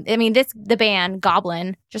movie, the band,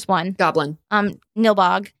 Goblin, just one. Goblin.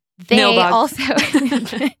 Nilbog.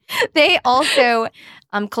 They also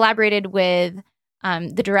collaborated with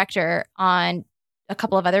the director on a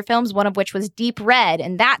couple of other films, one of which was Deep Red.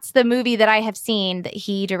 And that's the movie that I have seen that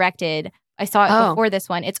he directed. I saw it before this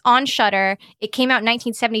one. It's on Shudder. It came out in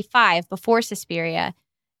 1975 before Suspiria.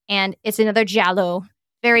 And it's another giallo,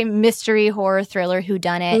 very mystery horror thriller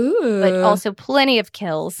whodunit, but also plenty of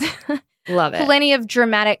kills. Love it. Plenty of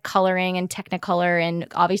dramatic coloring and Technicolor and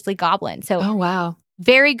obviously Goblin. So, oh, wow.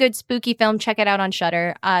 Very good spooky film. Check it out on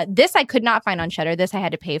Shudder. This I could not find on Shudder. This I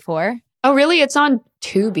had to pay for. Oh, really? It's on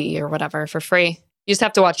Tubi or whatever for free. You just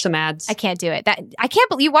have to watch some ads. I can't do it. I can't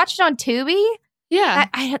believe you watched it on Tubi? Yeah.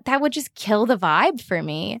 That would just kill the vibe for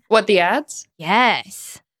me. What, the ads?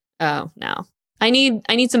 Yes. Oh, no. I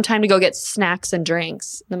need some time to go get snacks and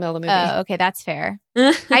drinks in the middle of the movie. Oh, okay. That's fair.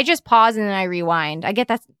 I just pause and then I rewind. I guess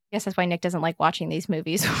that's why Nick doesn't like watching these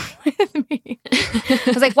movies with me. I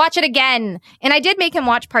was like, watch it again. And I did make him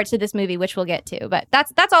watch parts of this movie, which we'll get to. But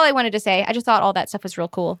that's all I wanted to say. I just thought all that stuff was real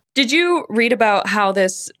cool. Did you read about how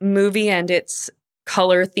this movie and its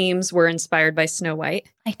color themes were inspired by Snow White?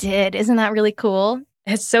 I did. Isn't that really cool?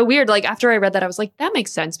 It's so weird. Like, after I read that, I was like, that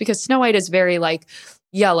makes sense because Snow White is very like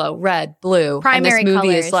yellow, red, blue. Primary and this movie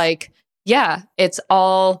colors. is like, yeah, it's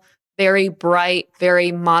all very bright,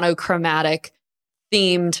 very monochromatic,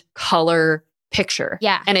 themed color picture.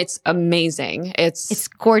 Yeah. And it's amazing. It's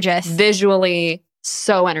gorgeous. Visually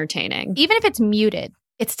so entertaining. Even if it's muted,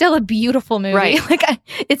 it's still a beautiful movie. Right. Like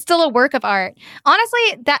it's still a work of art. Honestly,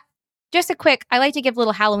 I like to give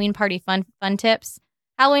little Halloween party fun tips.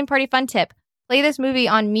 Halloween party fun tip. Play this movie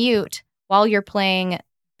on mute while you're playing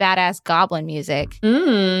badass goblin music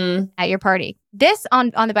at your party. This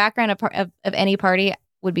on the background of any party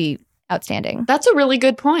would be outstanding. That's a really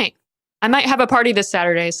good point. I might have a party this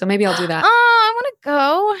Saturday, so maybe I'll do that. Oh, I want to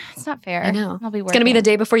go. It's not fair. I know. I'll be working. It's going to be the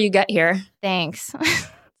day before you get here. Thanks.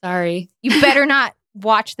 Sorry. You better not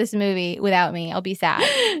watch this movie without me. I'll be sad.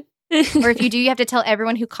 Or if you do, you have to tell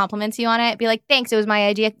everyone who compliments you on it. Be like, thanks, it was my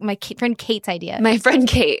idea, my friend Kate's idea. My friend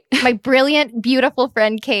Kate. My brilliant, beautiful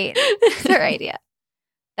friend Kate. It's her idea.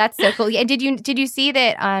 That's so cool. And did you see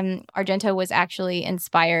that Argento was actually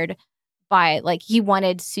inspired by, like, he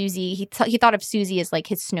wanted Susie. He thought of Susie as like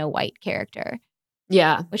his Snow White character.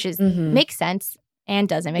 Yeah. Which is makes sense and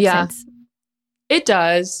doesn't make sense. It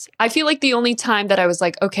does. I feel like the only time that I was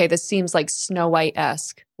like, okay, this seems like Snow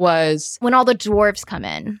White-esque was when all the dwarves come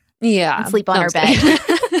in. Yeah. And sleep on her bed.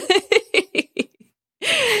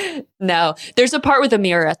 No. There's a part with a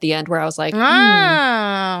mirror at the end where I was like,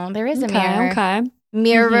 oh, there is a mirror. Okay.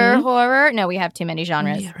 Mirror horror. No, we have too many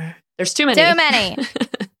genres. Mirror. There's too many. Too many.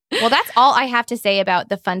 Well, that's all I have to say about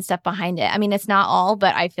the fun stuff behind it. I mean, it's not all,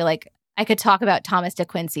 but I feel like I could talk about Thomas de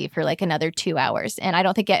Quincey for like another 2 hours. And I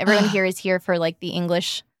don't think everyone here is here for like the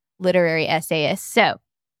English literary essayist. So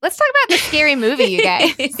let's talk about the scary movie, you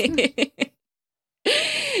guys.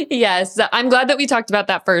 Yes, I'm glad that we talked about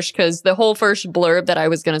that first, because the whole first blurb that I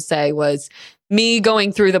was going to say was me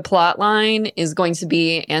going through the plot line is going to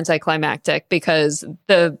be anticlimactic, because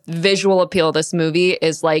the visual appeal of this movie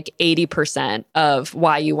is like 80% of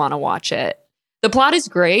why you want to watch it. The plot is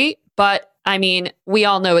great, but I mean, we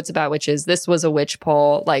all know it's about witches. This was a witch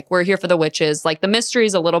poll. Like, we're here for the witches. Like, the mystery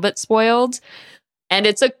is a little bit spoiled, and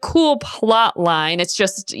it's a cool plot line. It's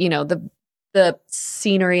just, you know, the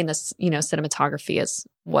scenery and the, you know, cinematography is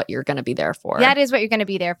what you're going to be there for. That is what you're going to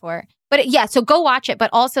be there for. But yeah, so go watch it. But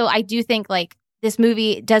also, I do think like this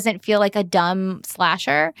movie doesn't feel like a dumb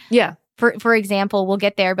slasher. Yeah. For example, we'll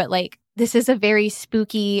get there, but like this is a very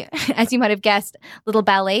spooky, as you might have guessed, little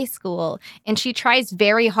ballet school. And she tries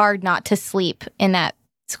very hard not to sleep in that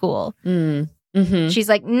school. Mm-hmm. She's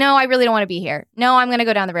like, no, I really don't want to be here. No, I'm going to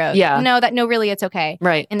go down the road. Yeah. No, really, it's okay.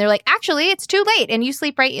 Right. And they're like, actually, it's too late. And you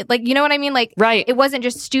sleep right. Like, you know what I mean? Like, right. It wasn't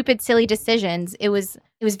just stupid, silly decisions. It was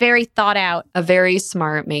very thought out. A very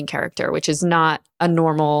smart main character, which is not a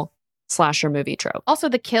normal slasher movie trope. Also,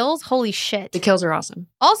 the kills, holy shit. The kills are awesome.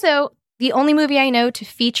 Also, the only movie I know to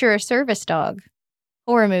feature a service dog.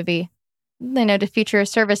 Horror movie. They know to feature a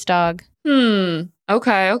service dog.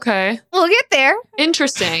 Okay. We'll get there.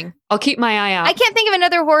 Interesting. I'll keep my eye out. I can't think of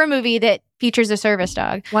another horror movie that features a service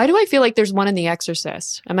dog. Why do I feel like there's one in The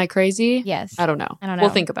Exorcist? Am I crazy? Yes. I don't know. We'll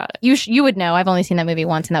think about it. You would know. I've only seen that movie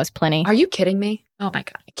once, and that was plenty. Are you kidding me? Oh my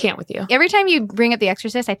God. I can't with you. Every time you bring up The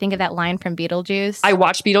Exorcist, I think of that line from Beetlejuice. I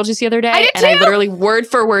watched Beetlejuice the other day, I did and I too! literally word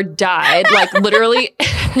for word died. Like literally.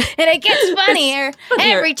 And it gets funnier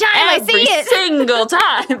every time I see it. Every single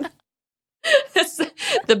time. It's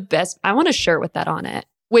the best. I want a shirt with that on it.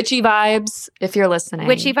 Witchy vibes, if you're listening.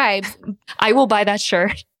 Witchy vibes. I will buy that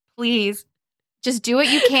shirt. Please. Just do what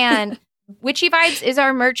you can. Witchy Vibes is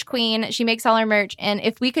our merch queen. She makes all our merch. And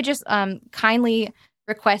if we could just kindly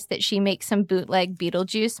request that she make some bootleg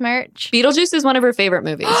Beetlejuice merch. Beetlejuice is one of her favorite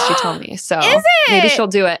movies, she told me. So is it? Maybe she'll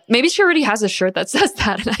do it. Maybe she already has a shirt that says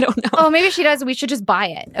that, and I don't know. Oh, maybe she does. We should just buy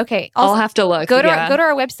it. Okay. Also, I'll have to look. Go to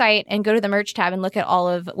our website and go to the merch tab and look at all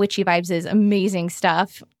of Witchy Vibes' amazing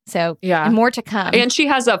stuff. So more to come. And she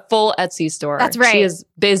has a full Etsy store. That's right. She is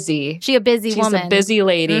busy. She's a busy woman. She's a busy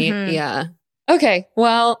lady. Mm-hmm. Yeah. Okay.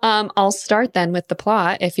 Well, I'll start then with the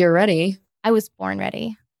plot if you're ready. I was born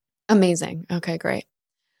ready. Amazing. Okay, great.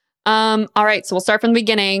 All right. So we'll start from the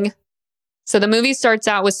beginning. So the movie starts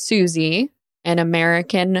out with Susie, an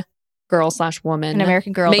American girl/woman. An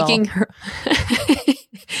American girl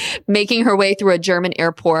making her way through a German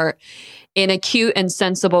airport in a cute and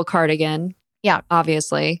sensible cardigan. Yeah.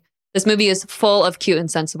 Obviously. This movie is full of cute and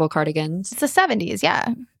sensible cardigans. It's the 70s,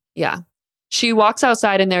 yeah. Yeah. She walks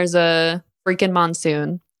outside and there's a freaking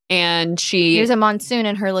monsoon. And there's a monsoon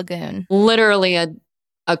in her lagoon. Literally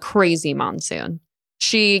a crazy monsoon.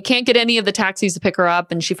 She can't get any of the taxis to pick her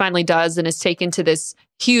up, and she finally does and is taken to this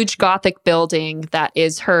huge Gothic building that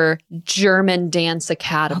is her German dance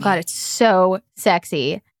academy. Oh God, it's so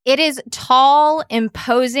sexy. It is tall,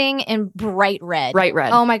 imposing, and bright red. Bright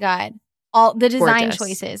red. Oh my God. All the design Gorgeous.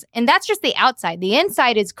 choices. And that's just the outside. The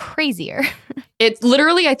inside is crazier. It's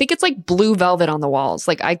literally, I think it's like blue velvet on the walls.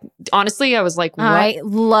 Like I was like, what? I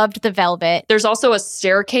loved the velvet. There's also a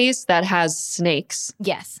staircase that has snakes.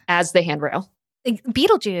 Yes. As the handrail.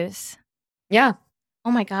 Beetlejuice. Yeah. Oh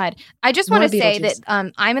my God. I just want to say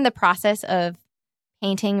that I'm in the process of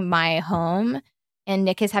painting my home, and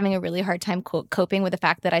Nick is having a really hard time coping with the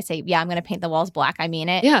fact that I say, yeah, I'm going to paint the walls black. I mean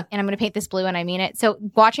it. Yeah. And I'm going to paint this blue, and I mean it. So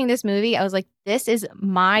watching this movie, I was like, this is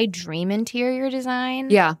my dream interior design.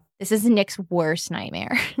 Yeah. This is Nick's worst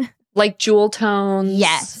nightmare. Like jewel tones.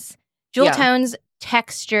 Yes. Jewel tones,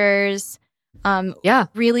 textures.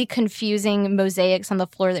 Really confusing mosaics on the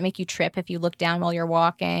floor that make you trip if you look down while you're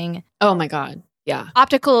walking. Oh my God. Yeah.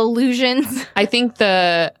 Optical illusions. I think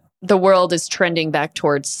the world is trending back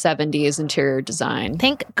towards 70s interior design.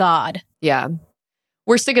 Thank God. Yeah.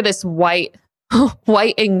 We're sick of this white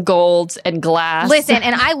and gold and glass. Listen,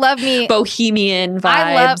 and I love me bohemian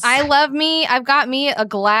vibes. I love me. I've got me a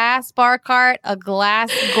glass bar cart, a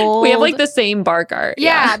glass gold. We have like the same bar cart.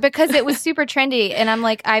 Yeah, because it was super trendy, and I'm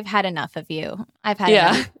like, I've had enough of you. I've had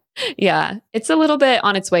enough. Yeah. It's a little bit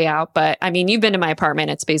on its way out, but I mean, you've been to my apartment.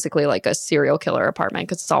 It's basically like a serial killer apartment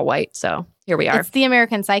because it's all white. So here we are. It's the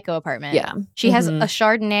American Psycho apartment. Yeah. She has a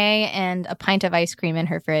Chardonnay and a pint of ice cream in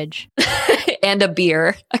her fridge. And a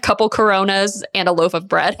beer, a couple Coronas, and a loaf of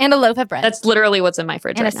bread. That's literally what's in my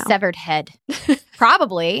fridge right now. And a severed head.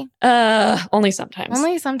 Probably. Only sometimes.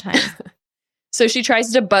 So she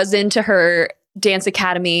tries to buzz into her dance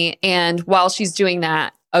academy, and while she's doing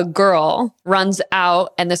that, a girl runs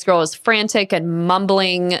out, and this girl is frantic and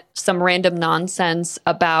mumbling some random nonsense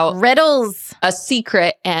about riddles, a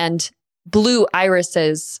secret, and blue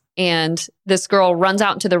irises. And this girl runs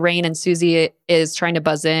out into the rain, and Susie is trying to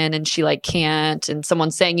buzz in, and she like can't, and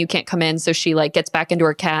someone's saying you can't come in. So she like gets back into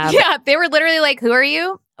her cab. Yeah, they were literally like, who are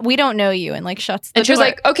you? We don't know you, and like shuts the And she was door.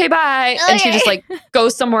 like, okay, bye. Okay. And she just like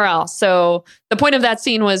goes somewhere else. So the point of that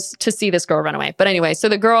scene was to see this girl run away. But anyway, so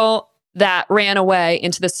the girl that ran away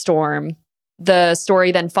into the storm, the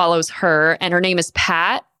story then follows her, and her name is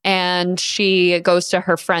Pat. And she goes to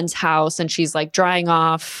her friend's house, and she's like drying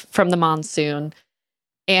off from the monsoon.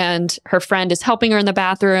 And her friend is helping her in the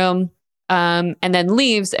bathroom, and then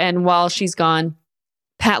leaves. And while she's gone,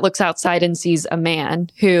 Pat looks outside and sees a man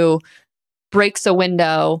who breaks a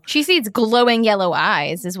window. She sees glowing yellow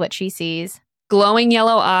eyes is what she sees. Glowing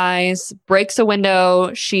yellow eyes, breaks a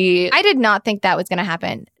window. I did not think that was going to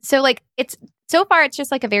happen. So like so far it's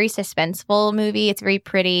just like a very suspenseful movie. It's very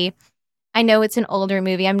pretty. I know it's an older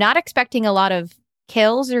movie. I'm not expecting a lot of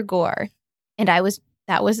kills or gore. And that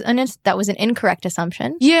was an incorrect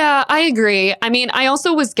assumption. Yeah, I agree. I mean, I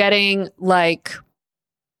also was getting like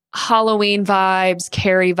Halloween vibes,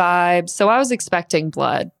 Carrie vibes. So I was expecting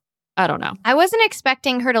blood. I don't know. I wasn't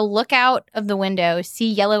expecting her to look out of the window, see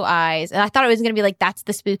yellow eyes. And I thought it was going to be like, that's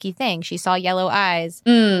the spooky thing. She saw yellow eyes.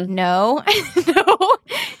 No. No.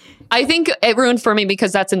 I think it ruined for me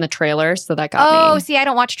because that's in the trailer. So that got me. Oh, see, I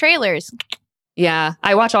don't watch trailers. Yeah,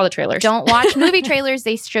 I watch all the trailers. Don't watch movie trailers.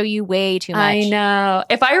 They show you way too much. I know.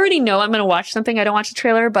 If I already know I'm going to watch something, I don't watch the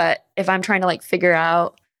trailer. But if I'm trying to like figure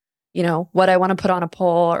out, what I want to put on a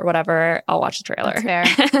poll or whatever, I'll watch the trailer.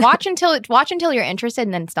 That's fair. Watch until you're interested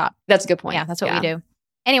and then stop. That's a good point. Yeah, that's what we do.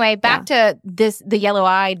 Anyway, back to the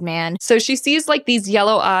yellow-eyed man. So she sees like these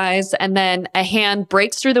yellow eyes and then a hand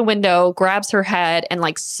breaks through the window, grabs her head and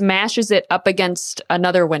like smashes it up against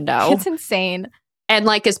another window. It's insane. And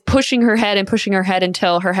like is pushing her head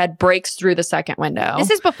until her head breaks through the second window. This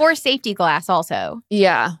is before safety glass also.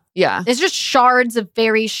 Yeah. Yeah. It's just shards of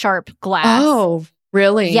very sharp glass. Oh,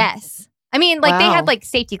 really? Yes. I mean, like they Wow. had like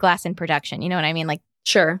safety glass in production. You know what I mean? Like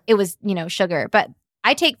Sure. it was, sugar. But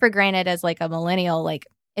I take for granted as like a millennial, like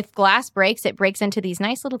if glass breaks, it breaks into these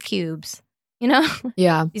nice little cubes.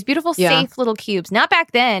 Yeah. These beautiful, safe little cubes. Not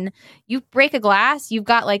back then. You break a glass, you've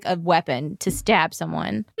got like a weapon to stab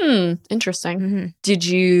someone. Interesting. Mm-hmm. Did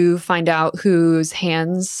you find out whose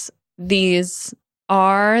hands these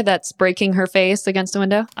are that's breaking her face against the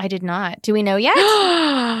window? I did not. Do we know yet?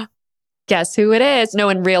 Guess who it is? No,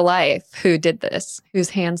 in real life, who did this?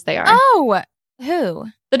 Whose hands they are? Oh, who?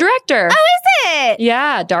 The director. Oh, is it?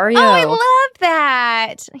 Yeah, Dario. Oh, I love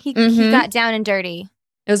that. He got down and dirty.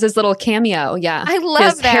 It was his little cameo. Yeah. I love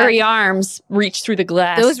his that. hairy arms reach through the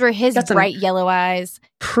glass. Those were his bright yellow eyes.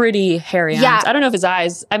 Pretty hairy arms. Yeah. I don't know if his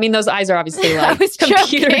eyes, I mean, those eyes are obviously like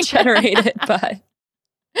computer generated, but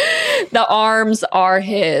the arms are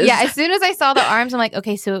his. Yeah, as soon as I saw the arms, I'm like,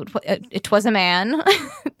 okay, so it was a man.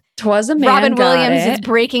 Twas a man. Robin Williams is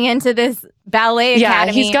breaking into this ballet academy.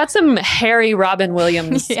 Yeah, he's got some hairy Robin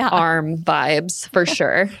Williams arm vibes for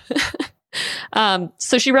sure.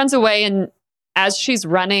 So she runs away, and as she's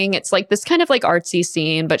running, it's like this kind of like artsy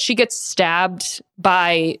scene, but she gets stabbed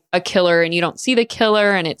by a killer and you don't see the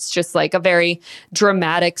killer, and it's just like a very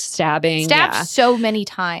dramatic stabbing. Stabbed so many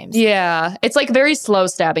times. Yeah. It's like very slow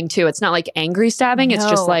stabbing too. It's not like angry stabbing. No, it's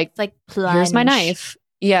just like, it's like plunge. Here's my knife.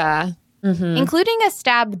 Yeah. Mm-hmm. Including a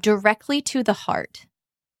stab directly to the heart.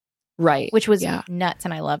 Right. Which was nuts,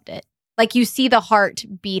 and I loved it. Like you see the heart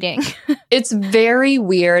beating. It's very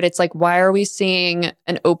weird. It's like, why are we seeing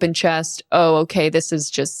an open chest? Oh, okay. This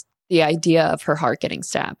is just the idea of her heart getting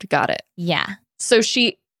stabbed. Got it. Yeah. So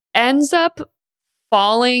she ends up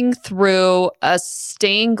falling through a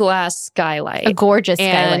stained glass skylight. A gorgeous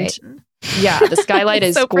skylight. Yeah, the skylight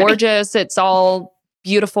is so gorgeous. It's all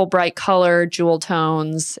beautiful, bright color, jewel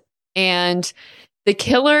tones. And the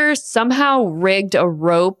killer somehow rigged a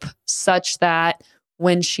rope such that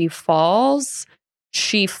when she falls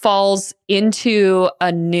into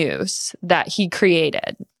a noose that he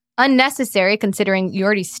created. Unnecessary, considering you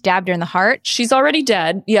already stabbed her in the heart. She's already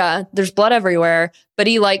dead. Yeah, there's blood everywhere. But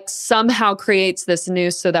he like somehow creates this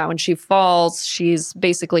noose so that when she falls, she's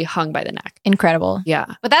basically hung by the neck. Incredible.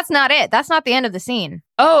 Yeah. But that's not it. That's not the end of the scene.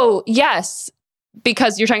 Oh, yes.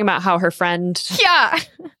 Because you're talking about how her friend... Yeah.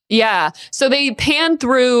 Yeah. So they pan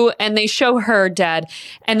through and they show her dead.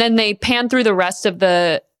 And then they pan through the rest of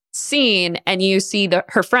the scene and you see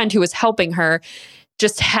her friend who was helping her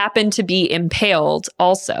just happened to be impaled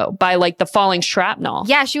also by like the falling shrapnel.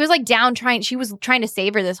 Yeah, she was like down she was trying to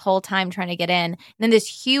save her this whole time, trying to get in. And then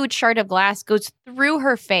this huge shard of glass goes through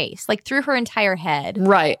her face, like through her entire head.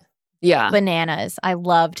 Right. Yeah. Bananas. I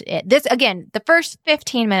loved it. This, again, the first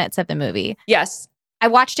 15 minutes of the movie. Yes. I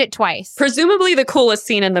watched it twice. Presumably the coolest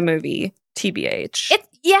scene in the movie, TBH.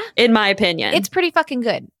 Yeah. In my opinion. It's pretty fucking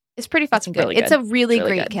good. It's pretty fucking good. It's a really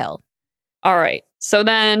great kill. All right. So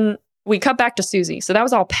then we cut back to Susie. So that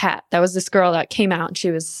was all Pat. That was this girl that came out and she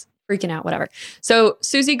was freaking out, whatever. So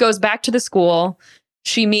Susie goes back to the school.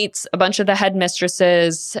 She meets a bunch of the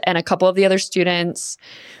headmistresses and a couple of the other students.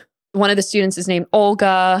 One of the students is named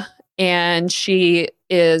Olga, and she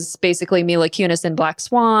is basically Mila Kunis in Black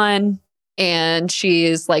Swan. And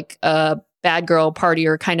she's like a bad girl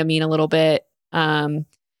partier, kind of mean a little bit. And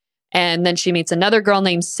then she meets another girl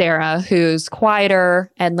named Sarah, who's quieter.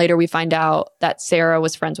 And later we find out that Sarah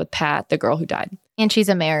was friends with Pat, the girl who died. And she's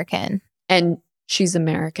American. And she's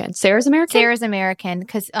American. Sarah's American? Sarah's American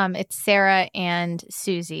because it's Sarah and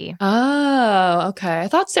Susie. Oh, okay. I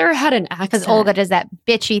thought Sarah had an accent. Because Olga does that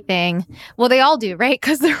bitchy thing. Well, they all do, right?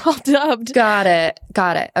 Because they're all dubbed. Got it.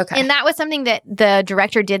 Okay. And that was something that the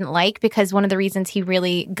director didn't like because one of the reasons he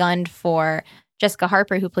really gunned for Jessica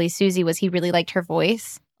Harper, who plays Susie, was he really liked her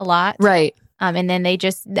voice a lot. Right. And then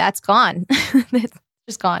that's gone. It's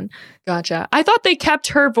just gone. Gotcha. I thought they kept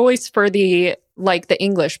her voice for the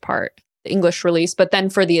English part. The English release, but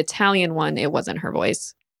then for the Italian one, it wasn't her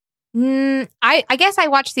voice. I guess I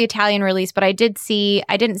watched the Italian release, but I didn't see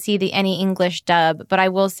any English dub. But I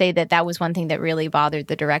will say that was one thing that really bothered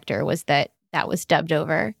the director was that was dubbed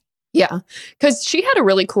over. Yeah, because she had a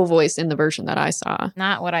really cool voice in the version that I saw.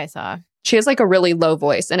 Not what I saw. She has like a really low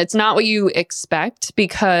voice, and it's not what you expect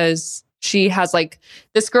because she has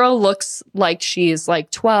this girl looks like she's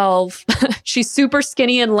 12. She's super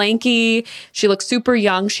skinny and lanky. She looks super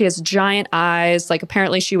young. She has giant eyes.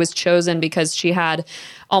 Apparently she was chosen because she had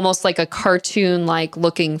almost a cartoon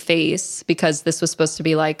looking face because this was supposed to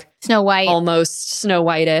be Snow White. Almost Snow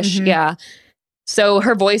White-ish. Mm-hmm. Yeah. So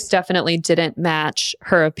her voice definitely didn't match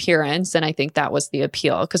her appearance. And I think that was the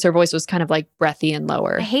appeal because her voice was kind of breathy and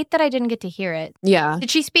lower. I hate that I didn't get to hear it. Yeah.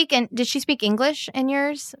 Did she speak English in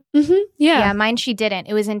yours? Mm-hmm. Yeah. Yeah, mine she didn't.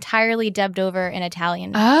 It was entirely dubbed over in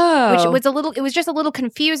Italian. Oh. Which was it was just a little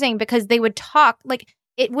confusing because they would talk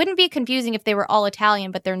it wouldn't be confusing if they were all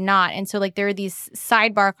Italian, but they're not. And so there are these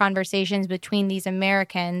sidebar conversations between these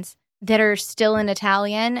Americans that are still in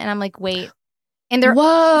Italian. And I'm wait. And they're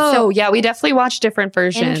yeah, we definitely watched different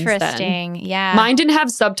versions. Interesting. Then. Yeah. Mine didn't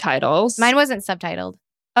have subtitles. Mine wasn't subtitled.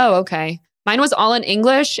 Oh, okay. Mine was all in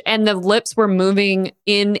English and the lips were moving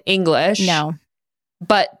in English. No.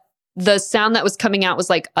 But the sound that was coming out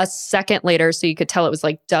was a second later, so you could tell it was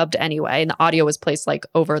dubbed anyway, and the audio was placed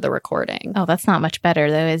over the recording. Oh, that's not much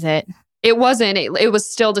better though, is it? It wasn't. It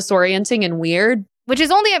was still disorienting and weird. Which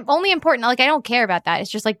is only important. I don't care about that.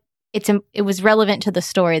 It's just it was relevant to the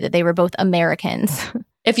story that they were both Americans.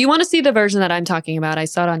 If you want to see the version that I'm talking about, I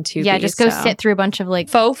saw it on Tubi. Yeah, just go sit through a bunch of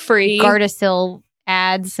faux free Gardasil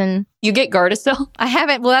ads and you get Gardasil? I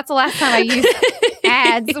haven't. Well, that's the last time I used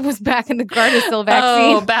ads was back in the Gardasil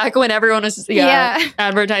vaccine. Oh, back when everyone was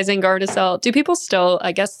advertising Gardasil. Do people still?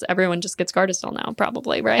 I guess everyone just gets Gardasil now,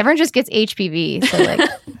 probably, right? Everyone just gets HPV. So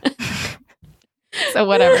so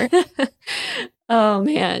whatever. Oh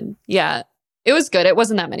man, yeah. It was good. It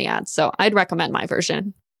wasn't that many ads, so I'd recommend my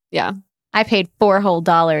version. Yeah. I paid $4 whole,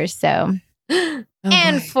 so. Oh,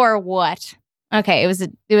 and boy. for what? Okay, it was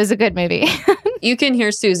a good movie. You can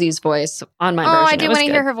hear Susie's voice on my version. Oh, I do want to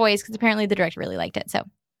hear her voice because apparently the director really liked it. So,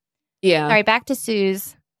 yeah. All right, back to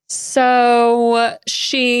Suze. So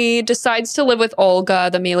she decides to live with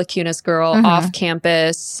Olga, the Mila Kunis girl, off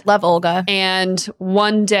campus. Love Olga. And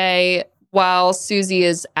one day, while Susie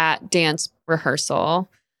is at dance rehearsal,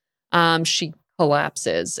 she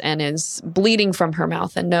collapses and is bleeding from her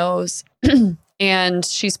mouth and nose. And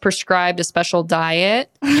she's prescribed a special diet.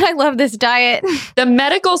 I love this diet. The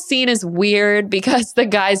medical scene is weird because the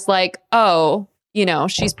guy's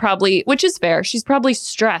she's probably, which is fair, she's probably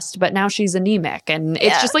stressed, but now she's anemic. And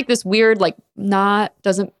it's just this weird,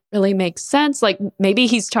 doesn't really make sense. Maybe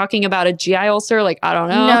he's talking about a GI ulcer. I don't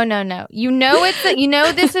know.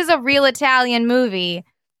 No. This is a real Italian movie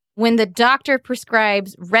when the doctor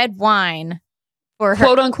prescribes red wine for her.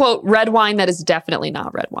 Quote unquote red wine that is definitely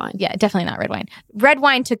not red wine. Yeah, definitely not red wine. Red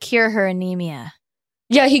wine to cure her anemia.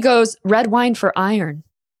 Yeah, he goes, red wine for iron.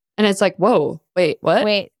 And it's whoa, wait, what?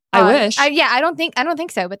 Wait. I wish. I don't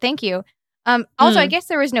think so, but thank you. Also, I guess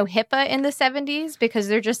there was no HIPAA in the 70s because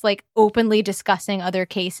they're just openly discussing other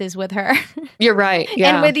cases with her. You're right.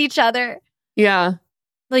 Yeah. And with each other. Yeah.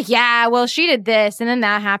 Well, she did this and then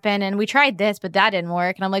that happened and we tried this, but that didn't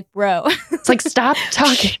work. And I'm bro. It's stop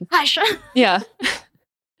talking. Hush. Yeah.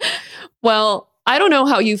 Well, I don't know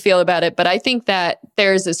how you feel about it, but I think that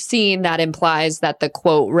there's a scene that implies that the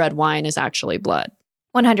quote red wine is actually blood.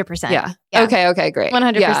 100%. Yeah. Okay, great.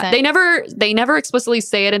 100%. Yeah. They never explicitly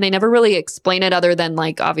say it and they never really explain it other than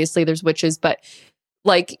obviously there's witches, but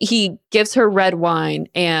he gives her red wine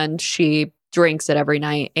and she drinks it every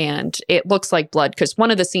night and it looks like blood because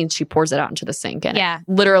one of the scenes she pours it out into the sink and it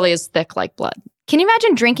literally is thick like blood. Can you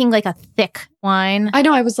imagine drinking a thick wine? I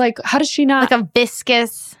know. I was how does she not? A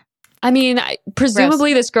viscous. I mean,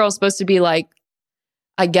 presumably this girl's supposed to be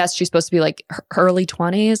I guess she's supposed to be her early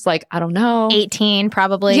 20s. I don't know. 18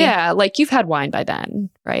 probably. Yeah. You've had wine by then,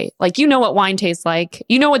 right? You know what wine tastes like.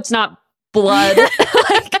 You know it's not blood.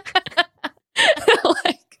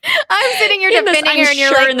 I'm sitting here defending her and you're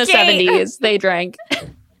sure in the 70s they drank.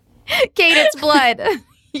 Kate, it's blood.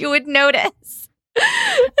 You would notice.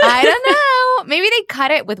 I don't Maybe they cut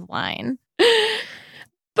it with wine.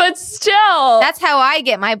 But still. That's how I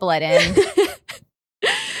get my blood in.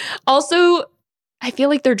 Also, I feel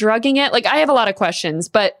like they're drugging it. Like, I have a lot of questions,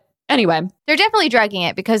 but anyway. They're definitely drugging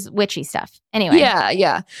it because witchy stuff. Anyway.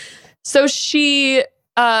 Yeah. So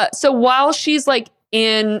so while she's like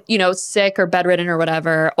in, sick or bedridden or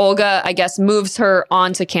whatever, Olga, I guess, moves her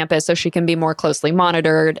onto campus so she can be more closely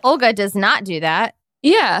monitored. Olga does not do that.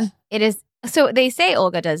 Yeah. It is. So they say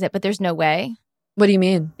Olga does it, but there's no way. What do you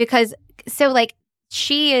mean? Because,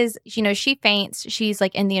 she is, she faints. She's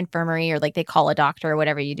like in the infirmary or like they call a doctor or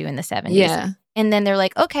whatever you do in the 70s. Yeah. And then they're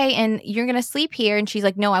like, okay, and you're going to sleep here. And she's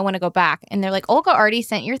like, no, I want to go back. And they're like, Olga already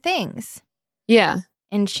sent your things. Yeah.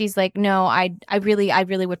 And she's like, no, I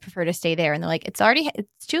really would prefer to stay there. And they're like, it's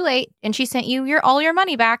too late. And she sent you all your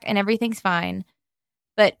money back and everything's fine.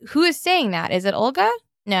 But who is saying that? Is it Olga?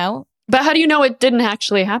 No. But how do you know it didn't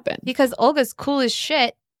actually happen? Because Olga's cool as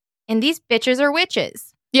shit. And these bitches are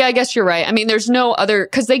witches. Yeah, I guess you're right. I mean, there's no other,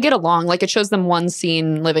 because they get along. Like, it shows them one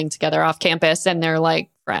scene living together off campus and they're like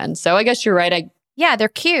friends. So I guess you're right. Yeah, they're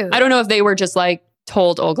cute. I don't know if they were just like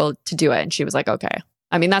told Olga to do it and she was like, okay.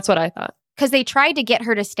 I mean, that's what I thought. Because they tried to get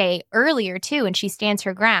her to stay earlier too, and she stands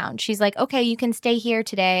her ground. She's like, okay, you can stay here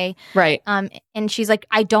today. Right. And she's like,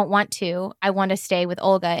 I don't want to. I want to stay with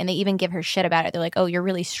Olga. And they even give her shit about it. They're like, oh, you're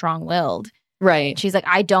really strong-willed. Right. She's like,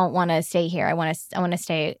 I don't want to stay here. I want to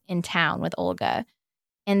stay in town with Olga.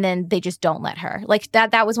 And then they just don't let her. Like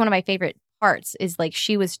that was one of my favorite parts is like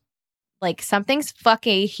she was like, something's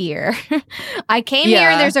fucking here. I came here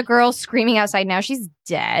and there's a girl screaming outside. Now she's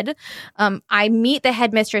dead. I meet the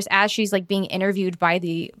headmistress as she's like being interviewed by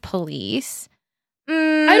the police.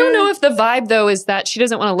 I don't know if the vibe though is that she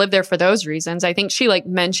doesn't want to live there for those reasons. I think she like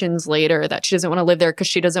mentions later that she doesn't want to live there because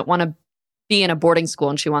she doesn't want to be in a boarding school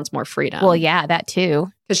and she wants more freedom. Well, yeah, that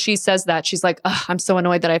too. Because she says that she's like, I'm so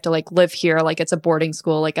annoyed that I have to like live here. Like it's a boarding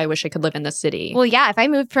school. Like I wish I could live in the city. Well, yeah. If I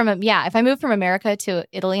moved from America to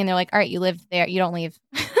Italy and they're like, all right, you live there, you don't leave.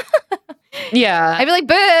 Yeah. I'd be like,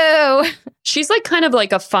 boo. She's like kind of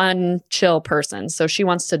like a fun, chill person. So she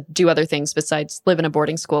wants to do other things besides live in a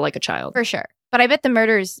boarding school like a child. For sure. But I bet the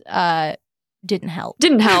murders didn't help.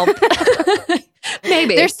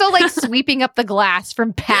 Maybe. They're still like sweeping up the glass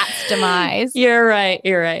from Pat's demise. You're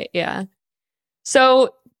right. Yeah.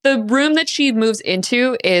 So the room that she moves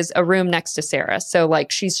into is a room next to Sarah. So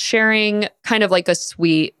like she's sharing kind of like a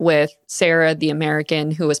suite with Sarah, the American,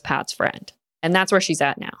 who was Pat's friend. And that's where she's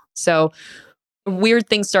at now. So weird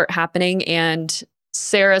things start happening and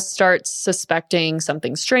Sarah starts suspecting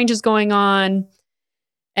something strange is going on.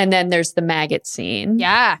 And then there's the maggot scene.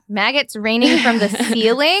 Yeah. Maggots raining from the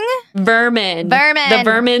ceiling. Vermin. The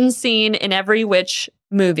vermin scene in every witch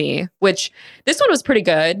movie, which this one was pretty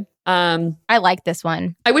good. I like this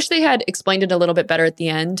one. I wish they had explained it a little bit better at the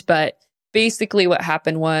end, but basically what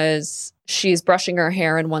happened was she's brushing her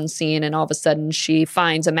hair in one scene and all of a sudden she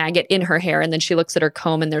finds a maggot in her hair and then she looks at her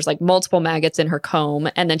comb and there's like multiple maggots in her comb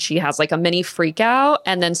and then she has like a mini freak out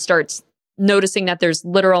and then starts noticing that there's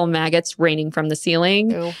literal maggots raining from the ceiling.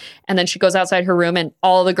 Ew. And then she goes outside her room and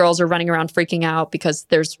all the girls are running around freaking out because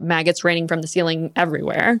there's maggots raining from the ceiling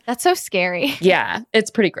everywhere. That's so scary. Yeah, it's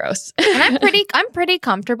pretty gross. And I'm pretty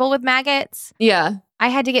comfortable with maggots. Yeah. I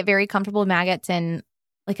had to get very comfortable with maggots and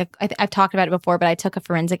like I've talked about it before, but I took a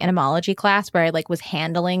forensic entomology class where I like was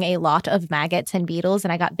handling a lot of maggots and beetles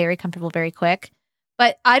and I got very comfortable very quick.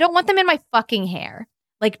 But I don't want them in my fucking hair.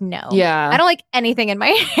 Like, no. Yeah. I don't like anything in my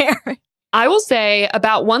hair. I will say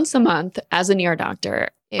about once a month as an ear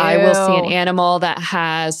doctor, Ew. I will see an animal that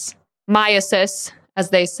has myiasis,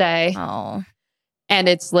 as they say. Oh. And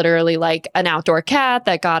it's literally like an outdoor cat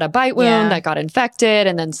that got a bite wound, that got infected,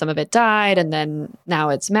 and then some of it died, and then now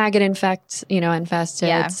it's maggot infested.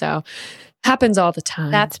 Yeah. So happens all the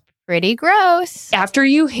time. That's pretty gross. After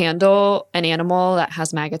you handle an animal that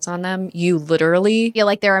has maggots on them, you literally feel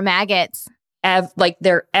like there are maggots. Like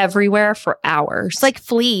they're everywhere for hours. It's like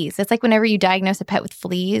fleas. It's like whenever you diagnose a pet with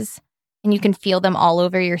fleas and you can feel them all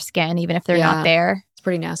over your skin, even if they're not there. It's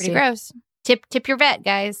pretty nasty. Pretty gross. Tip your vet,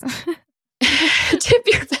 guys. Tip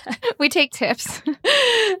your vet. We take tips.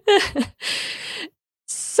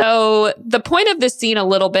 So the point of this scene a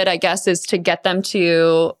little bit, I guess, is to get them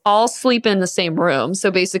to all sleep in the same room.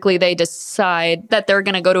 So basically they decide that they're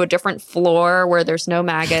going to go to a different floor where there's no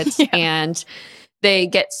maggots and they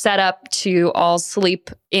get set up to all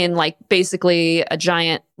sleep in like basically a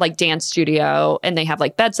giant like dance studio, and they have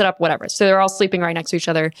like beds set up, whatever. So they're all sleeping right next to each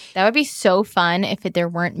other. That would be so fun if there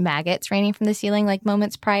weren't maggots raining from the ceiling like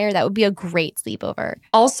moments prior. That would be a great sleepover.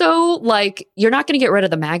 Also, like, you're not going to get rid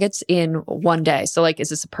of the maggots in one day. So like, is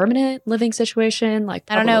this a permanent living situation? Like,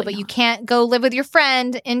 I don't know, but you can't go live with your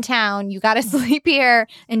friend in town. You got to sleep here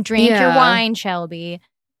and drink your wine, Shelby.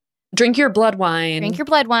 Drink your blood wine. Drink your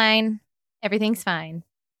blood wine. Everything's fine.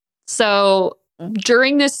 So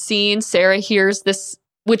during this scene, Sarah hears this,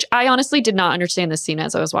 which I honestly did not understand this scene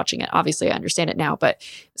as I was watching it. Obviously, I understand it now, but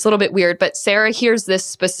it's a little bit weird. But Sarah hears this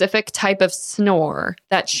specific type of snore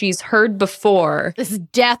that she's heard before. This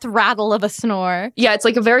death rattle of a snore. Yeah, it's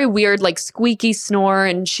like a very weird, like squeaky snore.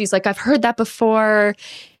 And she's like, I've heard that before.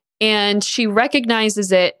 And she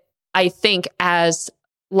recognizes it, I think, as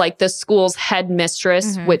like the school's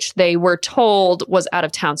headmistress, which they were told was out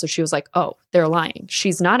of town. So she was like, oh, they're lying.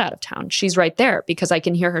 She's not out of town. She's right there because I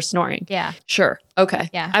can hear her snoring. Yeah. Sure. Okay.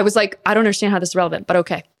 Yeah. I was like, I don't understand how this is relevant, but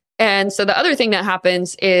okay. And so the other thing that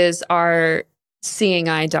happens is our seeing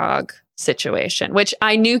eye dog situation, which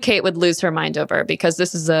I knew Kate would lose her mind over because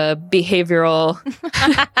this is a behavioral,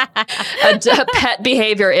 a pet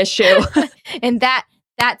behavior issue. And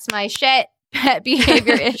that's my shit. Pet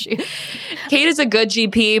behavior issue. Kate is a good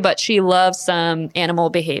GP, but she loves some animal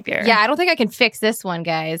behavior. Yeah, I don't think I can fix this one,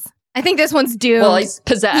 guys. I think this one's doomed. Well, he's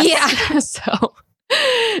possessed.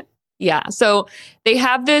 Yeah. So they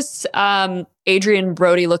have this Adrian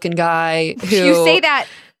Brody looking guy who... You say that,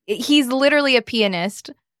 he's literally a pianist.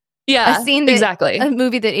 Yeah, a scene that, exactly. A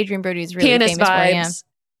movie that Adrian Brody is really pianist famous vibes. for. Yeah.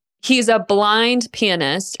 He's a blind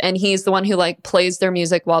pianist, and he's the one who like plays their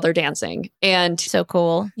music while they're dancing. And so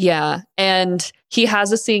cool. Yeah. And he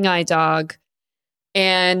has a seeing eye dog.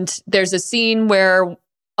 And there's a scene where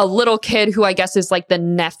a little kid who I guess is like the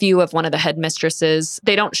nephew of one of the headmistresses,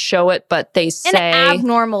 they don't show it, but they say... An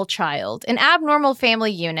abnormal child. An abnormal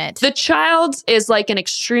family unit. The child is like an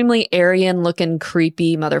extremely Aryan looking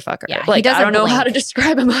creepy motherfucker. Yeah, like, I don't know how to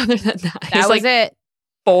describe him other than that. He's like it.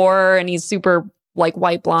 4 and he's super... like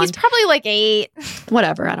white blonde. He's probably like 8.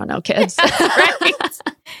 Whatever. I don't know, kids. Right.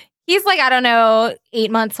 He's like, I don't know,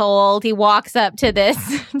 8 months old. He walks up to this.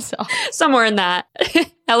 Somewhere in that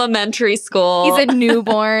elementary school. He's a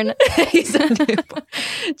newborn. He's a newborn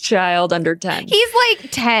child under 10. He's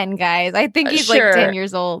like 10, guys. I think he's like 10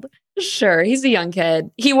 years old. Sure. He's a young kid.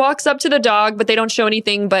 He walks up to the dog, but they don't show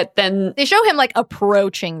anything. But then they show him like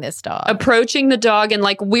approaching this dog. Approaching the dog and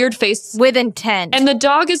like weird face. With intent. And the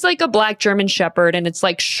dog is like a black German Shepherd. And it's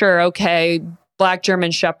like, sure, okay, black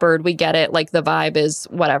German Shepherd. We get it. Like the vibe is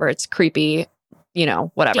whatever. It's creepy, you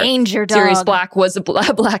know, whatever. Danger dog. Sirius Black was a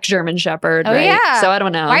black German Shepherd, right? Yeah. So I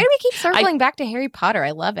don't know. Why do we keep circling back to Harry Potter?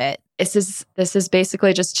 I love it. This is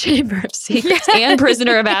basically just Chamber of Secrets and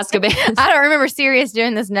Prisoner of Azkaban. I don't remember Sirius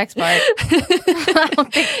doing this next part.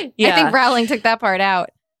 I think Rowling took that part out.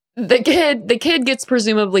 The kid gets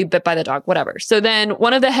presumably bit by the dog, whatever. So then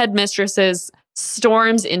one of the headmistresses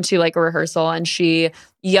storms into like a rehearsal and she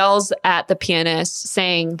yells at the pianist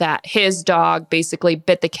saying that his dog basically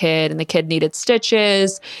bit the kid and the kid needed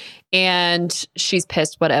stitches. And she's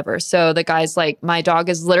pissed, whatever. So the guy's like, my dog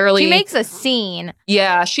is literally... She makes a scene.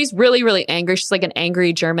 Yeah, she's really, really angry. She's like an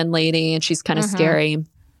angry German lady and she's kind of scary.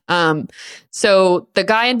 So the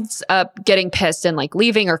guy ends up getting pissed and like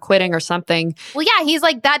leaving or quitting or something. Well, yeah, he's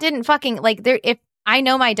like, that didn't fucking... Like, if I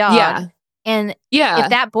know my dog and if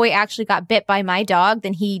that boy actually got bit by my dog,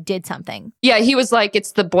 then he did something. Yeah, he was like,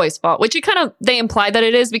 it's the boy's fault, which you kind of... They imply that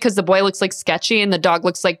it is because the boy looks like sketchy and the dog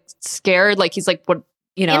looks like scared. Like he's like, what...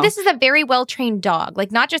 You know. And this is a very well-trained dog.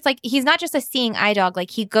 Like, not just like, he's not just a seeing eye dog.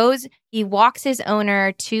 Like, he walks his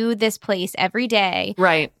owner to this place every day.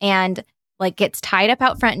 Right. And like gets tied up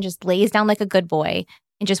out front and just lays down like a good boy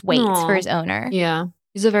and just waits for his owner. Yeah.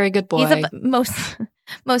 He's a very good boy. He's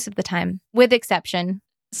most of the time, with exception.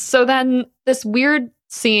 So then this weird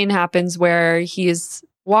scene happens where he's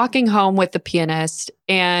walking home with the pianist.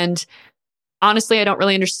 And honestly, I don't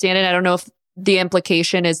really understand it. I don't know if the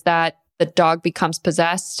implication is that the dog becomes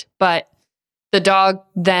possessed, but the dog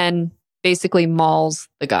then basically mauls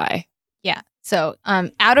the guy. Yeah. So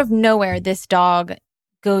out of nowhere, this dog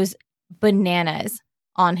goes bananas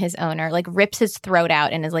on his owner, like rips his throat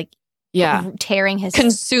out and is like tearing his...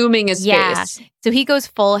 Consuming his face. So he goes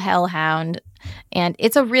full hellhound and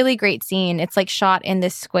it's a really great scene. It's like shot in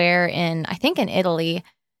this square I think in Italy.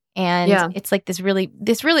 And it's like this really,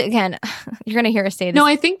 again, you're going to hear us say this. No,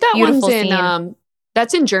 I think that one's in...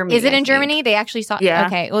 That's in Germany. Is it in Germany? They actually saw... Yeah.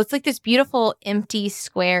 Okay. Well, it's like this beautiful empty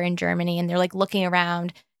square in Germany. And they're like looking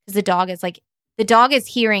around because the dog is like... the dog is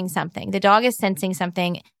hearing something. The dog is sensing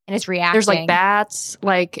something and is reacting. There's like bats,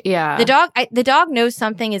 like, yeah. The dog knows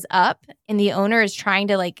something is up, and the owner is trying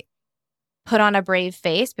to like put on a brave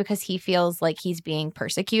face because he feels like he is being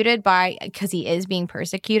persecuted by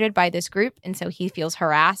this group. And so he feels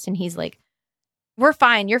harassed, and he's like, we're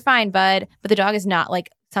fine. You're fine, bud. But the dog is not, like,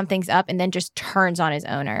 something's up, and then just turns on his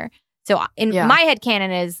owner. So my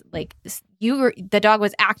headcanon is like the dog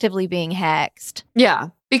was actively being hexed. Yeah.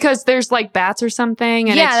 Because there's like bats or something.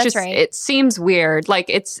 And it's just, right. It seems weird. Like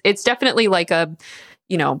it's definitely like a,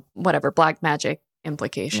 whatever, black magic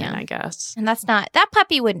implication, I guess. And that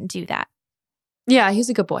puppy wouldn't do that. Yeah, he's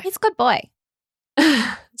a good boy. He's a good boy.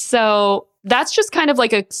 So that's just kind of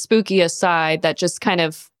like a spooky aside that just kind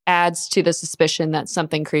of adds to the suspicion that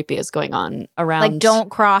something creepy is going on around. Like, don't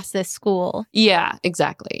cross this school. Yeah,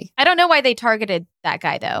 exactly. I don't know why they targeted that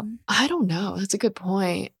guy, though. I don't know. That's a good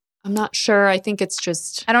point. I'm not sure. I think it's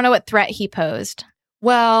just... I don't know what threat he posed.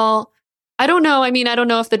 Well, I don't know. I mean, I don't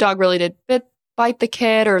know if the dog really did bite the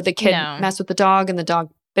kid or the kid messed with the dog and the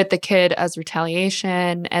dog bit the kid as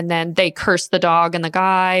retaliation. And then they cursed the dog and the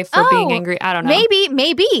guy for being angry. I don't know.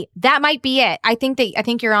 Maybe. That might be it. I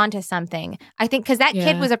think you're onto something. I think because that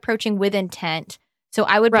kid was approaching with intent. So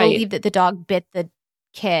I would believe that the dog bit the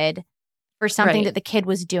kid for something that the kid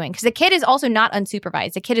was doing. Because the kid is also not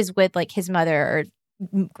unsupervised. The kid is with like his mother or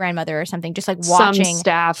grandmother or something, just like watching some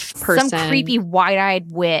staff person, some creepy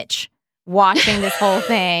wide-eyed witch watching this whole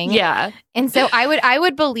thing. Yeah. And so I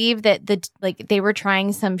would believe that they were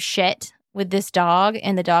trying some shit with this dog,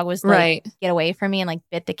 and the dog was like, get away from me, and like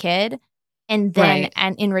bit the kid. And then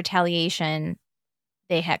and in retaliation,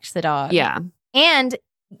 they hexed the dog. Yeah. And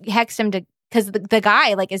hexed him because the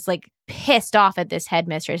guy like is like pissed off at this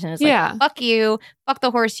headmistress and is like, fuck you, fuck the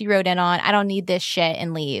horse you rode in on. I don't need this shit,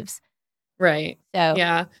 and leaves. Right. So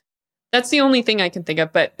yeah, that's the only thing I can think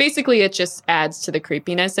of. But basically, it just adds to the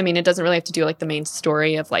creepiness. I mean, it doesn't really have to do like the main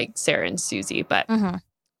story of like Sarah and Susie. But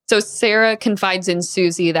so Sarah confides in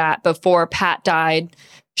Susie that before Pat died,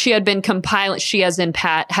 she as in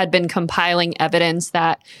Pat, had been compiling evidence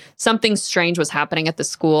that something strange was happening at the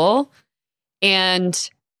school. And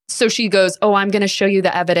so she goes, I'm going to show you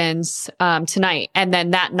the evidence tonight. And then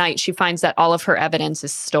that night she finds that all of her evidence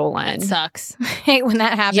is stolen. That sucks. I hate when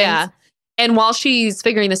that happens. Yeah. And while she's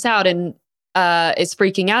figuring this out and is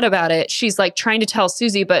freaking out about it, she's like trying to tell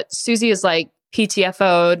Susie, but Susie is like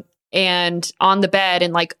PTFO'd and on the bed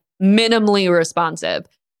and like minimally responsive.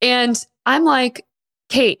 And I'm like,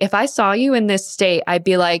 Kate, if I saw you in this state, I'd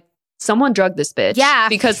be like, someone drugged this bitch. Yeah.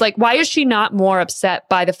 Because like, why is she not more upset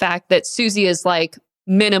by the fact that Susie is like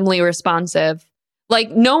minimally responsive? Like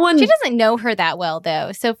no one... She doesn't know her that well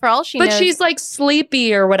though. So for all she knows... But she's like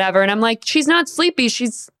sleepy or whatever. And I'm like, she's not sleepy.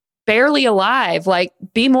 She's barely alive. Like,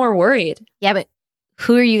 be more worried. Yeah, but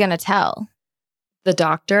who are you going to tell? The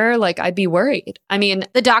doctor? Like, I'd be worried. I mean...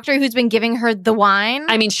 The doctor who's been giving her the wine?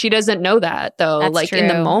 I mean, she doesn't know that, though. That's like, true. in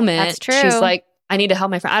the moment, That's true. She's like, I need to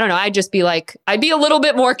help my friend. I don't know. I'd just be like, I'd be a little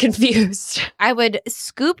bit more confused. I would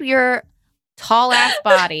scoop your tall-ass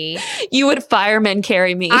body. You would fireman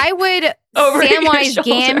carry me. I would Samwise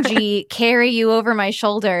Gamgee carry you over my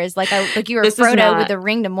shoulders like you were Frodo with the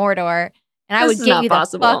ring to Mordor. And I would get you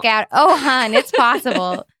possible. The fuck out. Oh, hon, it's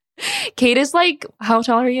possible. Kate is like, how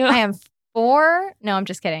tall are you? I am 4. No, I'm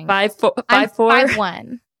just kidding.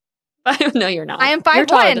 5'4"? 5'1". No, you're not. I am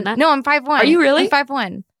 5'1". No, I'm 5'1". Are you really? I'm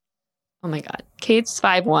 5'1". Oh my God. Kate's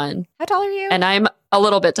 5'1". How tall are you? And I'm a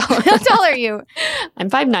little bit taller. How tall are you? I'm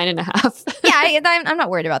 5'9.5". Yeah, I'm not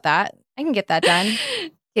worried about that. I can get that done.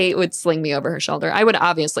 Kate would sling me over her shoulder. I would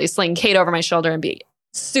obviously sling Kate over my shoulder and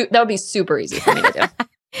that would be super easy for me to do.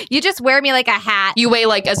 You just wear me like a hat. You weigh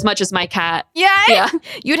like as much as my cat. Yeah.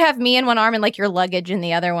 You'd have me in one arm and like your luggage in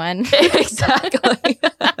the other one. Exactly.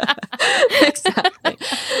 Exactly.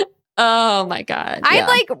 Oh my God. I'd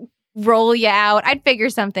like roll you out. I'd figure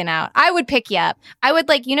something out. I would pick you up. I would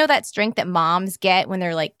like, that strength that moms get when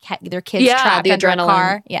they're like their kids trapped the under adrenaline. a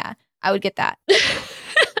car. Yeah. I would get that.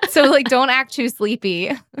 So like, don't act too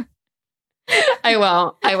sleepy. I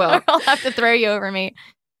won't. Or I'll have to throw you over me.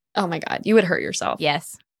 Oh my God, you would hurt yourself.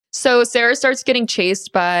 Yes. So Sarah starts getting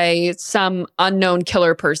chased by some unknown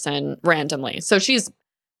killer person randomly. So she's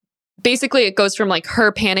basically, it goes from like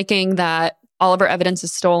her panicking that all of her evidence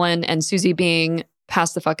is stolen and Susie being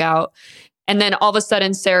passed the fuck out. And then all of a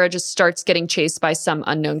sudden, Sarah just starts getting chased by some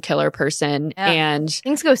unknown killer person. Yeah. And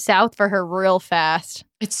things go south for her real fast.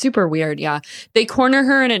 It's super weird. Yeah. They corner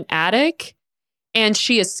her in an attic. and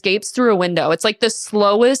she escapes through a window. It's like the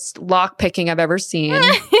slowest lock picking I've ever seen.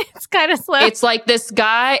 It's kind of slow. It's like this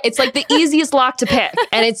guy, it's like the easiest lock to pick.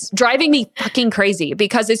 And it's driving me fucking crazy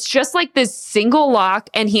because it's just like this single lock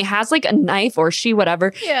and he has like a knife, or she,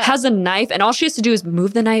 whatever, has a knife. And all she has to do is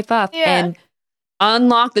move the knife up and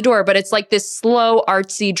unlock the door. But it's like this slow,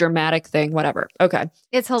 artsy, dramatic thing, whatever. Okay.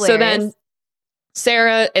 It's hilarious. So then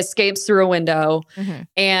Sarah escapes through a window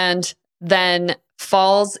and then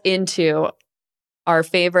falls into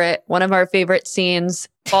one of our favorite scenes,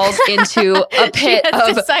 falls into a pit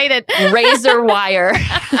of razor wire.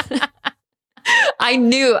 I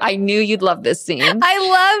knew you'd love this scene.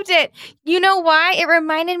 I loved it. You know why? It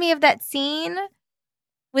reminded me of that scene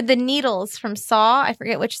with the needles from Saw. I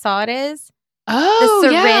forget which Saw it is. Oh, the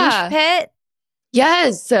syringe pit.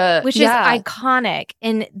 Yes. Which is iconic.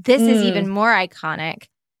 And this is even more iconic.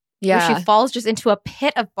 Yeah. Where she falls just into a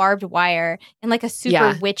pit of barbed wire in like a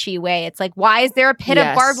super witchy way. It's like, why is there a pit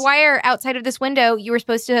of barbed wire outside of this window? You were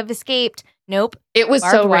supposed to have escaped. Nope. It was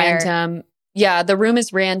so random. Yeah, the room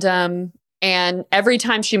is random. And every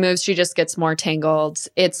time she moves, she just gets more tangled.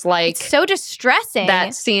 It's like so distressing.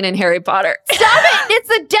 That scene in Harry Potter. Stop it! It's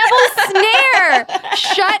the devil's snare.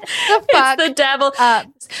 Shut the fuck It's the devil up.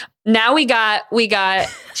 Now we got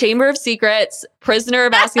Chamber of Secrets, Prisoner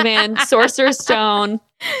of Azkaban, Sorcerer's Stone.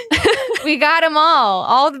 We got them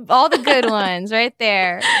all the good ones right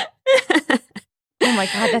there. Oh my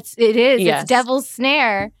God, it is. Yes. It's Devil's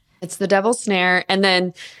Snare. It's the Devil's Snare. And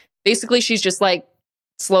then basically she's just like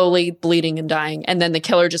slowly bleeding and dying. And then the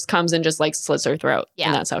killer just comes and just like slits her throat. Yeah.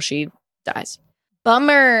 And that's how she dies.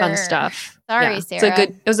 Bummer. Fun stuff. Sorry, Sarah.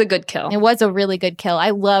 It was a good kill. It was a really good kill.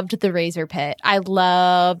 I loved the razor pit. I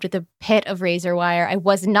loved the pit of razor wire. I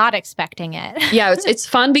was not expecting it. Yeah, it's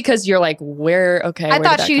fun because you're like, where I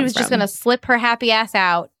thought she was just going to slip her happy ass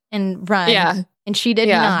out and run. Yeah. And she did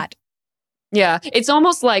not. Yeah. It's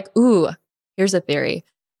almost like, ooh, here's a theory.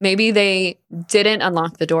 Maybe they didn't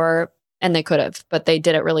unlock the door and they could have, but they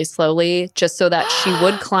did it really slowly just so that she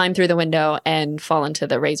would climb through the window and fall into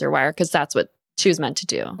the razor wire because that's what she was meant to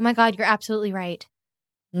do. Oh my God, you're absolutely right.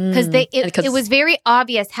 Because it was very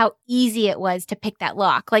obvious how easy it was to pick that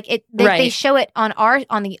lock. Like they show it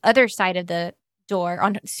on the other side of the door,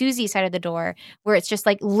 on Susie's side of the door, where it's just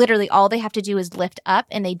like literally all they have to do is lift up,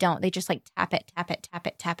 and they don't. They just like tap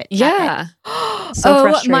it. Yeah.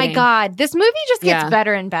 So my God, this movie just gets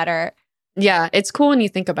better and better. Yeah, it's cool when you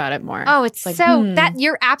think about it more. Oh, it's like, that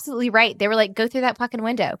you're absolutely right. They were like, go through that fucking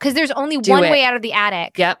window because there's only one way out of the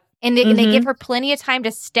attic. Yep. And they give her plenty of time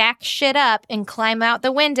to stack shit up and climb out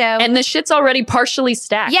the window. And the shit's already partially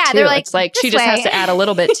stacked. Yeah, too. they're like, it's like she just has to add a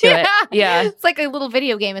little bit to it. Yeah. It's like a little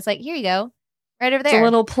video game. It's like, here you go. Right over there. It's a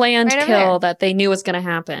little planned kill that they knew was going to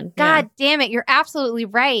happen. God damn it. You're absolutely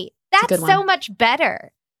right. That's so much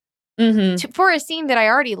better for a scene that I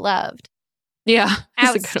already loved. Yeah.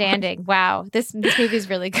 Outstanding. Wow. This movie is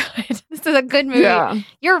really good. This is a good movie. Yeah.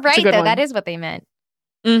 You're right, though. That is what they meant.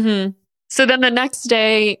 Mm-hmm. So then the next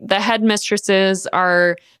day, the headmistresses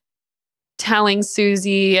are telling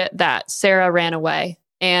Susie that Sarah ran away.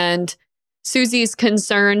 And Susie's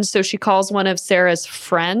concerned, so she calls one of Sarah's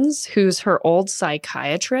friends, who's her old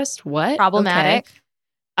psychiatrist. What? Problematic.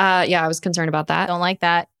 Okay. Yeah, I was concerned about that. Don't like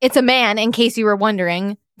that. It's a man, in case you were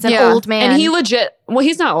wondering. It's an old man. And he legit, well,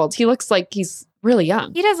 he's not old. He looks like he's really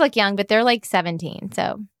young. He does look young, but they're like 17,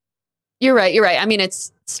 so. You're right. I mean,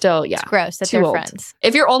 it's still, it's gross that they're friends.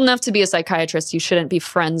 If you're old enough to be a psychiatrist, you shouldn't be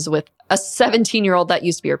friends with a 17-year-old that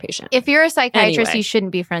used to be your patient. If you're a psychiatrist, you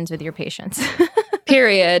shouldn't be friends with your patients.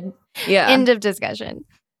 Period. Yeah. End of discussion.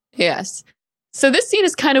 Yes. So this scene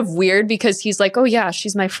is kind of weird because he's like, oh yeah,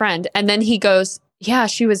 she's my friend. And then he goes, yeah,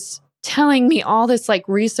 she was telling me all this like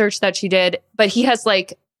research that she did, but he has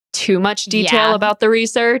like too much detail about the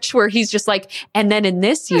research where he's just like, and then in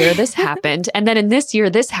this year this happened, and then in this year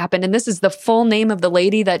this happened, and this is the full name of the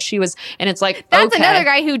lady that she was, and it's like, that's another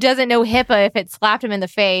guy who doesn't know HIPAA if it slapped him in the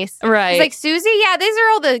face. Right. He's like, Susie, yeah, these are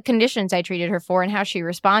all the conditions I treated her for and how she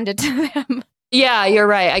responded to them. Yeah, you're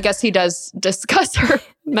right. I guess he does discuss her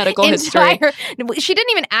medical history. She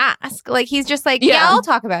didn't even ask. Like, he's just like, yeah, I'll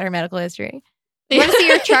talk about her medical history. You want to see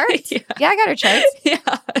your charts? Yeah, I got her charts.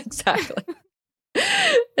 Yeah, exactly.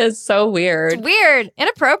 It's so weird. It's weird.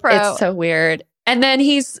 Inappropriate. It's so weird. And then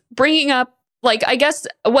he's bringing up, like, I guess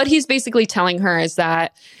what he's basically telling her is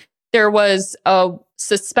that there was a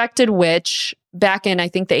suspected witch back in, I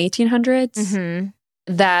think, the 1800s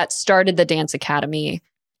that started the dance academy.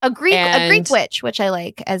 A Greek witch, which I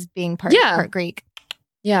like as being part Greek.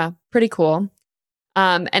 Yeah, pretty cool.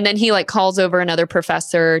 And then he like calls over another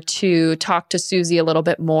professor to talk to Susie a little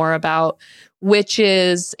bit more about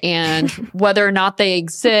witches and whether or not they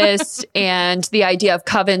exist and the idea of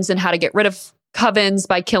covens and how to get rid of covens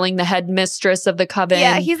by killing the headmistress of the coven.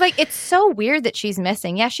 Yeah, he's like, it's so weird that she's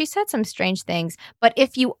missing. Yeah, she said some strange things, but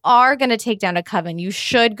if you are going to take down a coven, you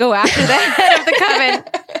should go after the head of the coven.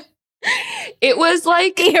 It was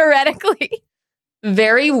like theoretically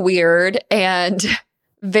very weird and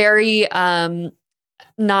very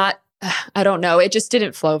not, I don't know. It just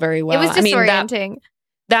didn't flow very well. It was disorienting.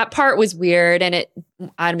 That part was weird. And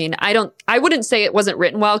I wouldn't say it wasn't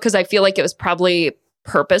written well because I feel like it was probably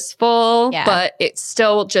purposeful, but it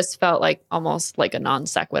still just felt like almost like a non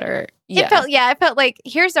sequitur. Yeah. It felt like,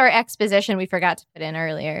 here's our exposition we forgot to put in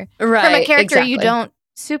earlier. Right. From a character you don't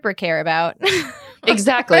super care about.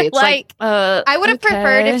 Exactly. It's like I would have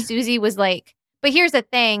preferred if Susie was like, but here's the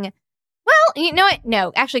thing. Well, you know what?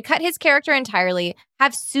 No, actually cut his character entirely.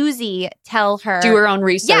 Have Susie tell her. Do her own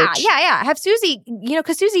research. Yeah. Have Susie,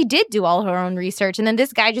 because Susie did do all her own research. And then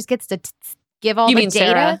this guy just gets to give all the data.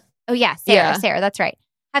 Sarah? Oh, yeah. Sarah. That's right.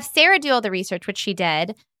 Have Sarah do all the research, which she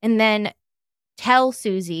did. And then tell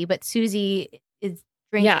Susie, but Susie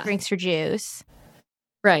drinks her juice.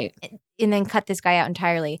 Right. And then cut this guy out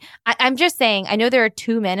entirely. I'm just saying, I know there are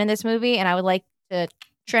 2 men in this movie, and I would like to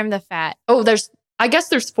trim the fat. Oh, I guess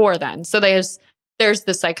there's 4 then. So there's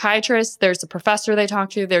the psychiatrist, there's the professor they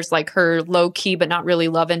talk to, there's like her low key but not really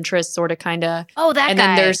love interest sort of kind of. Oh, that and guy.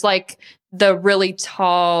 And then there's like the really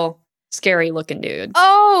tall, scary looking dude.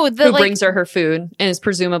 Oh, who brings her food and is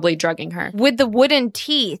presumably drugging her with the wooden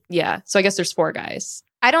teeth. Yeah. So I guess there's 4 guys.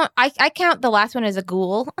 I count the last one as a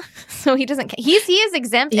ghoul, so he doesn't. He is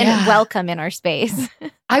exempt and welcome in our space.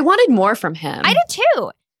 I wanted more from him. I did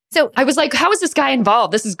too. So I was like, how is this guy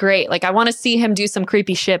involved? This is great. Like, I want to see him do some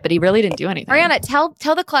creepy shit, but he really didn't do anything. Ariana, tell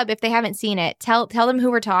the club if they haven't seen it. Tell them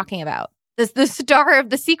who we're talking about.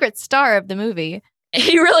 The secret star of the movie.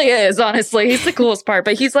 He really is, honestly. He's the coolest part.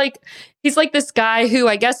 But he's like this guy who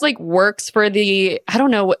I guess like works for I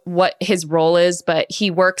don't know what his role is, but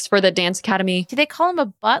he works for the dance academy. Do they call him a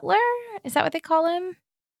butler? Is that what they call him?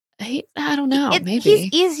 I don't know. Maybe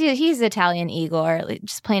he's Italian Igor,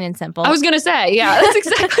 just plain and simple. I was gonna say, yeah, that's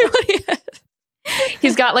exactly what he is.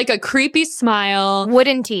 He's got like a creepy smile,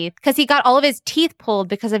 wooden teeth, because he got all of his teeth pulled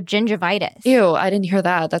because of gingivitis. Ew, I didn't hear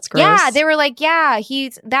that. That's gross. Yeah, they were like,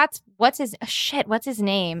 what's his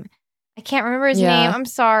name? I can't remember his name. I'm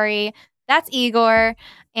sorry. That's Igor.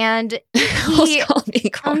 And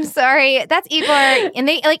I'm sorry, that's Igor. And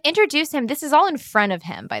they like introduce him. This is all in front of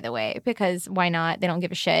him, by the way, because why not? They don't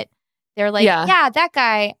give a shit. They're like, yeah, that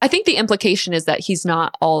guy. I think the implication is that he's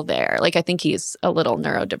not all there. Like, I think he's a little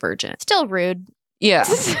neurodivergent. Still rude. Yeah.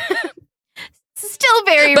 Still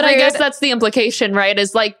very rude. But I guess that's the implication, right?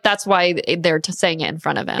 Is like, that's why they're saying it in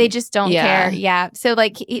front of him. They just don't care. Yeah. So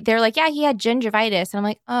like, they're like, yeah, he had gingivitis. And I'm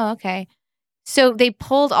like, oh, okay. So they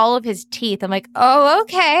pulled all of his teeth. I'm like, oh,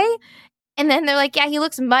 okay. And then they're like, yeah, he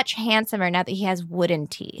looks much handsomer now that he has wooden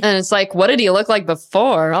teeth. And it's like, what did he look like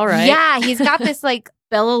before? All right. Yeah, he's got this like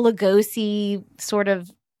Bela Lugosi sort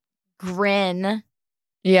of grin.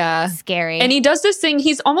 Yeah. Scary. And he does this thing.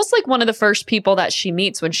 He's almost like one of the first people that she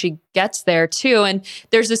meets when she gets there, too. And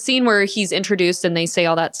there's a scene where he's introduced and they say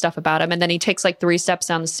all that stuff about him. And then he takes like 3 steps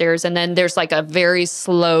down the stairs. And then there's like a very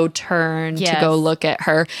slow turn to go look at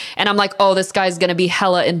her. And I'm like, oh, this guy's going to be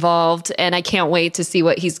hella involved. And I can't wait to see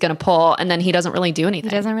what he's going to pull. And then he doesn't really do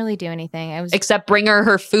anything. He doesn't really do anything. Except bring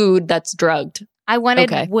her food that's drugged. I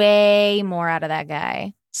wanted way more out of that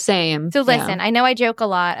guy. Same. So listen, I know I joke a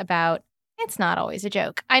lot about. It's not always a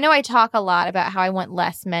joke. I know I talk a lot about how I want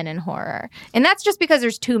less men in horror. And that's just because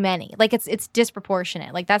there's too many. Like, it's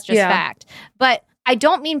disproportionate. Like, that's just fact. But I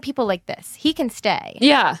don't mean people like this. He can stay.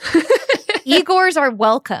 Yeah. Igors are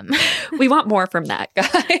welcome. We want more from that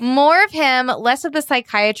guy. More of him, less of the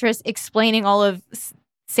psychiatrist explaining all of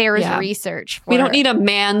Sarah's research. We don't need a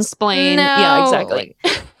mansplain. No. Yeah, exactly.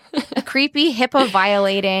 A creepy,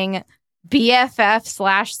 HIPAA-violating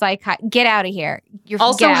BFF/psychiatrist. Get out of here.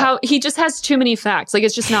 Also, how he just has too many facts. Like,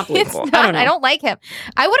 it's just not believable. I don't know. I don't like him.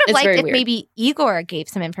 I would have liked if maybe Igor gave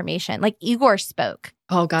some information. Like, Igor spoke.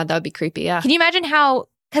 Oh, God, that would be creepy. Yeah. Can you imagine how,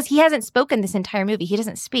 because he hasn't spoken this entire movie. He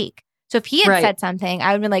doesn't speak. So if he had said something, I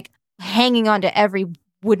would have been like hanging on to every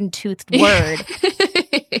wooden toothed word.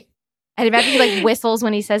 I'd imagine he like whistles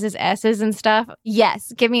when he says his S's and stuff.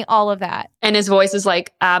 Yes. Give me all of that. And his voice is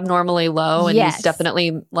like abnormally low. And he's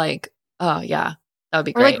definitely like, oh, yeah. That would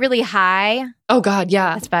be great. Or like really high. Oh, God,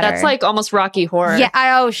 yeah. That's better. That's like almost Rocky Horror. Yeah.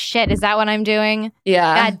 Oh, shit. Is that what I'm doing?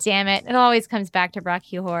 Yeah. God damn it. It always comes back to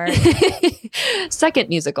Rocky Horror. Second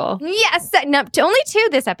musical. Yes. No, only 2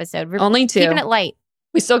 this episode. We're only 2. Keeping it light.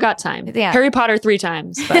 We still got time. Yeah. Harry Potter 3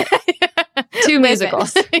 times, but 2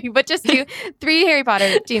 musicals. But just do 3 Harry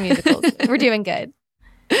Potter, 2 musicals. We're doing good.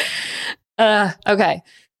 Okay.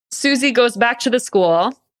 Susie goes back to the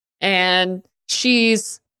school and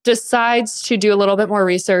decides to do a little bit more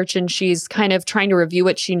research, and she's kind of trying to review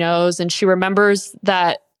what she knows. And she remembers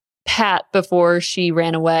that Pat, before she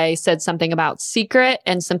ran away, said something about secret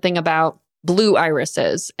and something about blue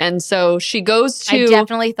irises. And so she goes to... I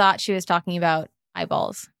definitely thought she was talking about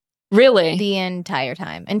eyeballs. Really? The entire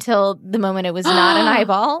time until the moment it was not an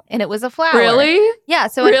eyeball and it was a flower. Really? Yeah.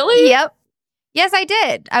 So really? Yep. Yes, I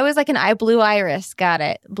did. I was like blue iris. Got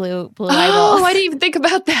it. Blue eyeballs. Oh, I didn't even think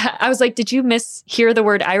about that. I was like, did you mishear the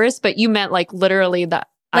word iris? But you meant like literally the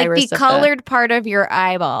iris. Like the colored part of your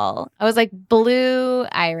eyeball. I was like, blue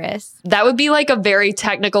iris. That would be like a very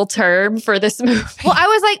technical term for this movie. Well, I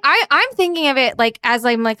was like, I'm thinking of it like as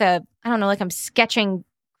I'm like I don't know, like I'm sketching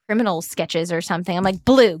criminal sketches or something. I'm like,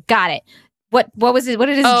 blue, got it. What was it? What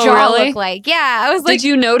did his jaw look like? Yeah, I was like... Did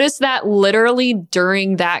you notice that literally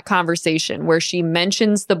during that conversation where she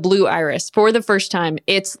mentions the blue iris for the first time,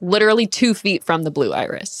 it's literally 2 feet from the blue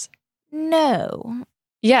iris? No.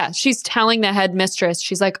 Yeah, she's telling the headmistress,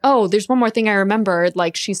 she's like, oh, there's one more thing I remembered.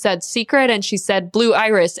 Like she said secret and she said blue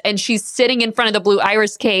iris, and she's sitting in front of the blue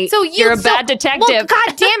iris, Kate. So you're a bad detective. Well,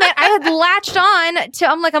 God damn it. I had latched on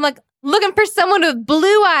to, I'm like, looking for someone with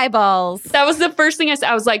blue eyeballs. That was the first thing I said.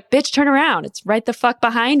 I was like, bitch, turn around. It's right the fuck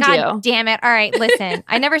behind you. God damn it. All right, listen.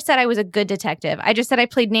 I never said I was a good detective. I just said I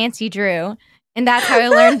played Nancy Drew. And that's how I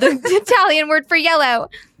learned the Italian word for yellow.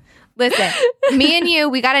 Listen, me and you,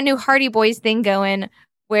 we got a new Hardy Boys thing going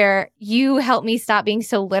where you help me stop being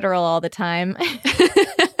so literal all the time.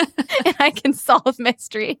 And I can solve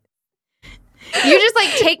mystery. You just like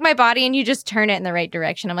take my body and you just turn it in the right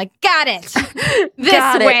direction. I'm like, got it.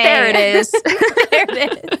 This way. There it is. There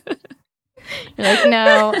it is. You're like,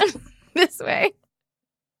 no, this way.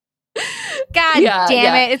 God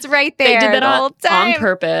damn it. It's right there. They did that the whole time. on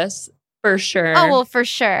purpose. For sure. Oh, well, for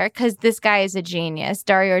sure. Because this guy is a genius.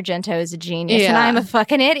 Dario Argento is a genius. And I'm a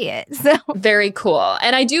fucking idiot. So very cool.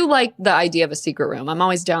 And I do like the idea of a secret room. I'm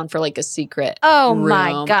always down for like a secret room,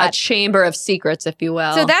 my God. A chamber of secrets, if you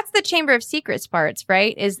will. So that's the Chamber of Secrets parts,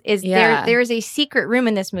 right? There is a secret room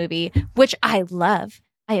in this movie, which I love.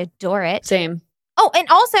 I adore it. Same. Oh, and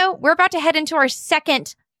also, we're about to head into our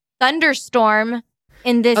second thunderstorm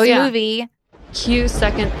in this movie. Cue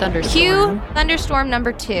second thunderstorm. Cue thunderstorm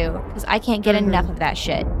number 2, because I can't get enough of that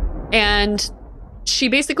shit. And she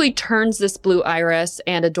basically turns this blue iris,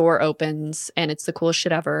 and a door opens, and it's the coolest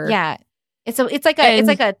shit ever. Yeah, it's like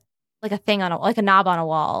a thing on like a knob on a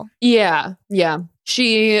wall. Yeah, yeah.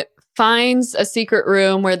 She finds a secret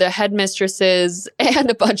room where the headmistresses and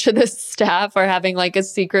a bunch of the staff are having like a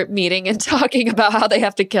secret meeting and talking about how they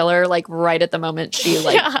have to kill her like right at the moment she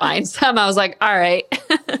finds them. I was like, all right.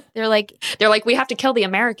 They're like, we have to kill the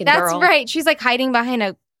American girl. That's right. She's like hiding behind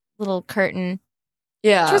a little curtain.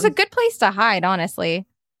 Yeah. Which was a good place to hide, honestly.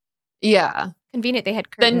 Yeah. Convenient they had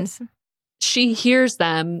curtains. Then she hears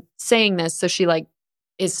them saying this, so she like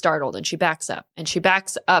is startled and she backs up. And she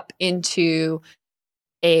backs up into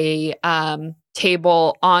a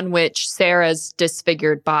table on which Sarah's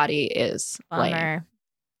disfigured body is laying.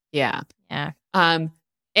 Yeah. Yeah.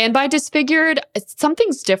 And by disfigured,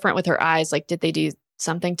 something's different with her eyes. Like, did they do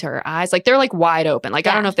something to her eyes? Like, they're like wide open. Like,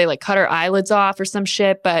 I don't know if they like cut her eyelids off or some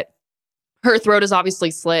shit, but her throat is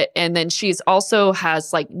obviously slit. And then she's also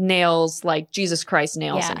has like nails, like Jesus Christ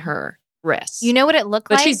nails in her wrists. You know what it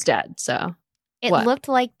looked like? But she's dead, so. It looked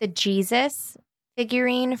like the Jesus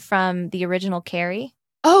figurine from the original Carrie.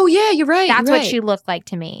 Oh, yeah, you're right. That's what she looked like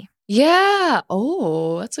to me. Yeah.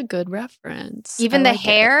 Oh, that's a good reference. Even the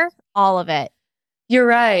hair, all of it. You're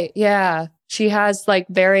right. Yeah. She has like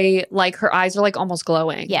very, like her eyes are like almost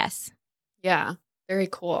glowing. Yes. Yeah. Very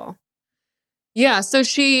cool. Yeah. So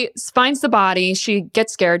she finds the body. She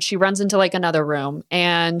gets scared. She runs into like another room,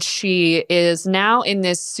 and she is now in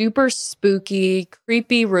this super spooky,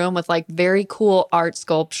 creepy room with like very cool art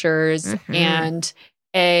sculptures and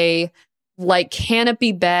a like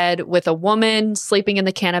canopy bed with a woman sleeping in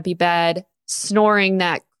the canopy bed, snoring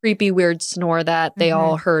that creepy, weird snore that they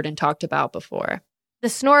all heard and talked about before. The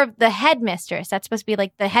snore of the headmistress. That's supposed to be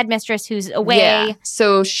like the headmistress who's away. Yeah.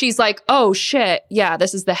 So she's like, oh shit. Yeah,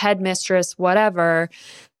 this is the headmistress, whatever.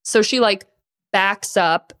 So she like backs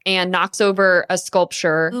up and knocks over a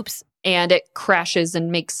sculpture. Oops. And it crashes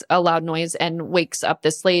and makes a loud noise and wakes up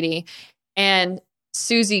this lady. And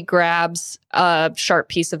Susie grabs a sharp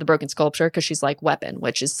piece of the broken sculpture because she's like, weapon,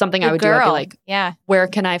 which is something I would do. I'd be like, yeah, where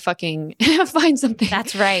can I fucking find something?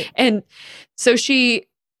 That's right. And so she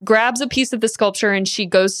grabs a piece of the sculpture and she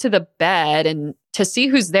goes to the bed and to see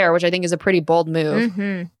who's there, which I think is a pretty bold move.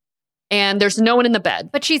 Mm-hmm. And there's no one in the bed.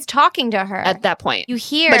 But she's talking to her. At that point. You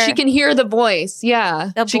hear. But she can hear the voice.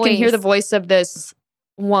 Yeah. She can hear the voice of this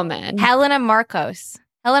woman. Helena Markos.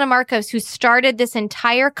 Helena Markos, who started this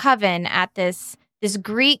entire coven at this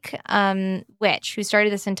Greek witch who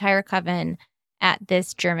started this entire coven at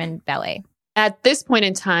this German ballet. At this point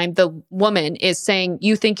in time, the woman is saying,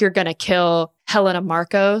 you think you're going to kill Helena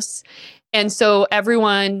Markos? And so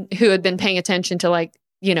everyone who had been paying attention to like,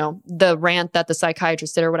 you know, the rant that the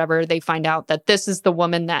psychiatrist did or whatever, they find out that this is the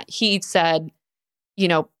woman that he said, you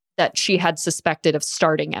know, that she had suspected of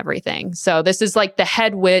starting everything. So this is like the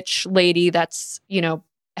head witch lady that's, you know,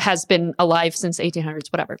 has been alive since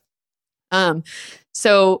 1800s, whatever.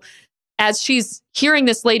 So as she's hearing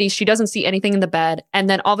this lady, she doesn't see anything in the bed. And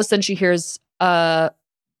then all of a sudden she hears a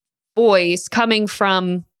voice coming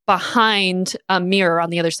from behind a mirror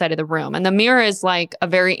on the other side of the room. And the mirror is like a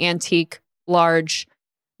very antique, large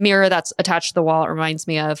mirror that's attached to the wall. It reminds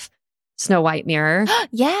me of Snow White mirror.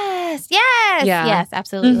 Yes,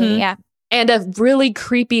 absolutely. Mm-hmm. Yeah. And a really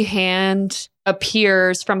creepy hand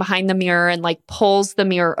appears from behind the mirror and like pulls the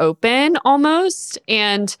mirror open almost.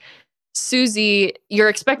 And Susie, you're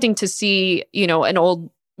expecting to see, you know, an old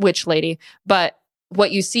witch lady, but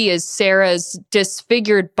what you see is Sarah's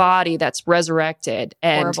disfigured body that's resurrected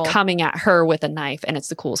and Horrible. Coming at her with a knife. And it's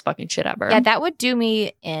the coolest fucking shit ever. Yeah, that would do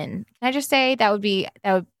me in. Can I just say that would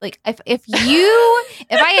like if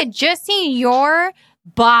I had just seen your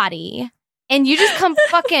body and you just come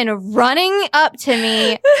fucking running up to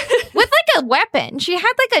me with like a weapon. She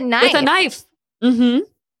had like a knife. With a knife. Mm-hmm.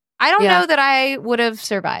 I don't know that I would have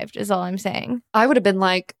survived, is all I'm saying. I would have been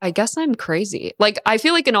like, I guess I'm crazy. Like, I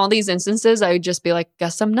feel like in all these instances, I would just be like,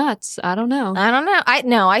 guess I'm nuts. I don't know.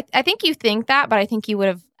 I think you think that, but I think you would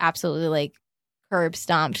have absolutely like curb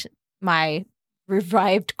stomped my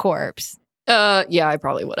revived corpse. Yeah, I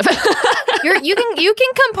probably would have. You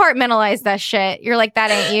can compartmentalize that shit. You're like,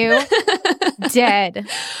 that ain't you. Dead.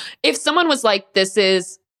 If someone was like, this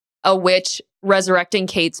is a witch resurrecting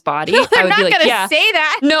Kate's body, No, I would be like, yeah. Say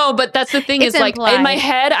that. No, but that's the thing It's is like implied. in my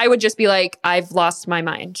head, I would just be like, I've lost my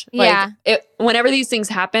mind. Yeah. Like, whenever these things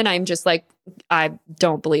happen, I'm just like, I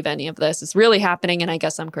don't believe any of this is really happening. And I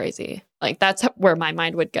guess I'm crazy. Like that's where my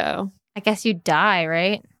mind would go. I guess you'd die,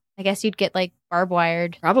 right? I guess you'd get like barbed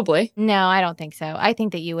wired. Probably. No, I don't think so. I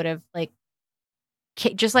think that you would have like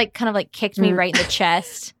just like kind of like kicked me right in the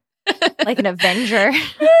chest. Like an Avenger.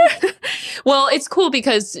 Well, it's cool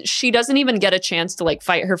because she doesn't even get a chance to like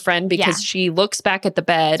fight her friend because she looks back at the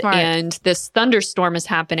bed Smart. And this thunderstorm is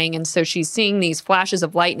happening. And so she's seeing these flashes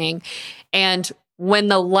of lightning. And when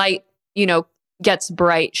the light, you know, gets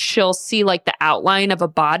bright, she'll see like the outline of a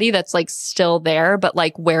body that's like still there, but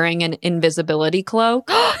like wearing an invisibility cloak.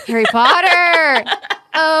 Harry Potter.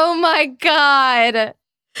 Oh my God.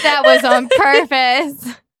 That was on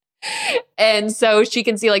purpose. And so she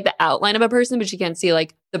can see like the outline of a person, but she can't see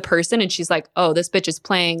like the person. And she's like, oh, this bitch is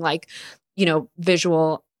playing like, you know,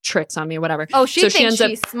 visual tricks on me or whatever. Oh, she thinks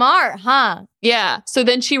she's smart, huh? Yeah. So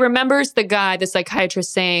then she remembers the guy, the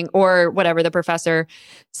psychiatrist saying, or whatever, the professor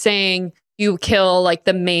saying, you kill like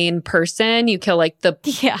the main person. You kill like the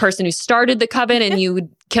person who started the coven and you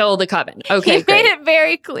kill the coven. Okay, he made it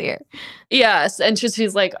very clear. Yes. And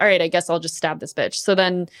she's like, all right, I guess I'll just stab this bitch. So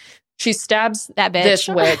then she stabs that bitch. This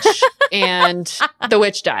witch and the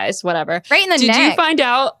witch dies, whatever. Right in the neck.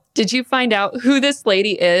 Did you find out who this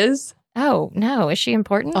lady is? Oh, no. Is she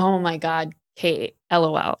important? Oh my God, Kate.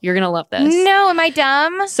 LOL. You're going to love this. No, am I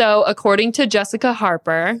dumb? So according to Jessica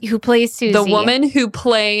Harper, who plays Susie, the woman who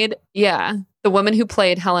played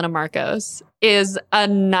Helena Markos is a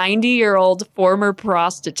 90-year-old former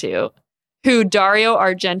prostitute who Dario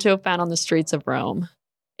Argento found on the streets of Rome.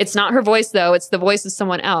 It's not her voice, though. It's the voice of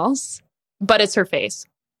someone else, but it's her face.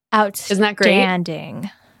 Isn't that great?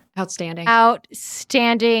 Outstanding.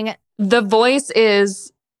 The voice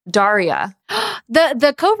is Daria.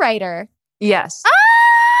 the co-writer. Yes.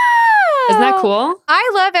 Oh! Isn't that cool?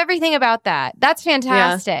 I love everything about that. That's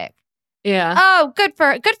fantastic. Yeah. Oh, good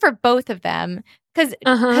for both of them.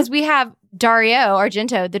 Because we have Dario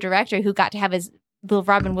Argento, the director, who got to have his little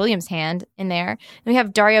Robin Williams hand in there. And we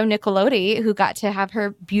have Dario Nicolodi, who got to have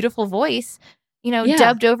her beautiful voice,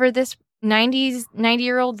 dubbed over this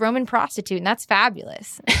 90-year-old Roman prostitute. And that's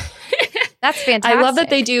fabulous. That's fantastic. I love that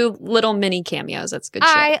they do little mini cameos. That's good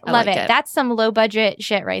shit. I love it. That's some low budget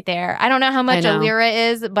shit right there. I don't know how much a lira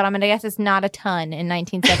is, but I'm going to guess it's not a ton in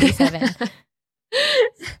 1977.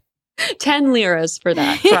 10 liras for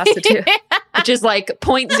that prostitute, which is like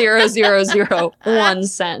 0.0001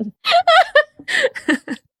 cent.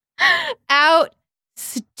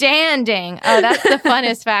 outstanding. Oh, that's the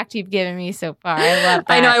funnest fact you've given me so far. I love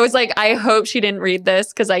that. I know. I was like, I hope she didn't read this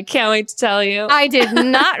because I can't wait to tell you. I did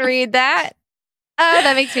not read that. Oh,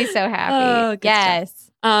 that makes me so happy. Oh,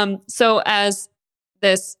 yes. So as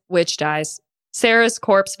this witch dies, Sarah's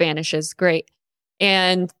corpse vanishes. Great.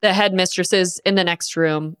 And the headmistresses in the next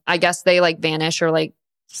room, I guess they like vanish or like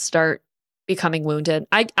start becoming wounded.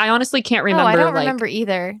 I honestly can't remember. I don't remember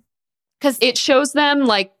either. Because it shows them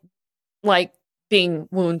like being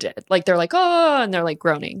wounded. Like they're like, oh, and they're like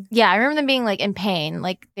groaning. Yeah, I remember them being like in pain,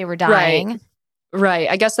 like they were dying. Right.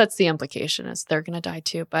 I guess that's the implication is they're going to die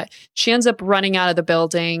too. But she ends up running out of the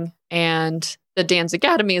building and the dance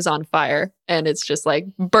academy is on fire and it's just like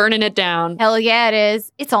burning it down. Hell yeah, it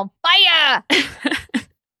is. It's on fire.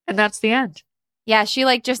 And that's the end. Yeah, she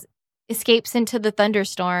like just escapes into the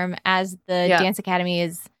thunderstorm as the dance academy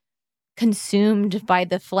is consumed by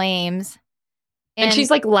the flames. And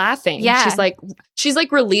she's like laughing. Yeah. She's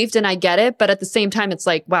like relieved and I get it. But at the same time, it's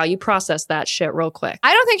like, wow, you processed that shit real quick.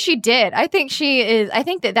 I don't think she did. I think she is. I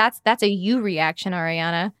think that's a you reaction,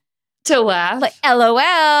 Ariana. To laugh. Like, LOL.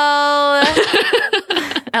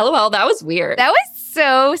 LOL. That was weird. That was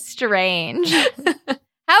so strange.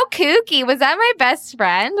 How kooky. Was that my best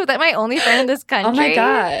friend? Was that my only friend in this country? Oh my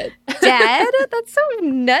God. Dead? That's so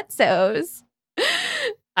nutsos.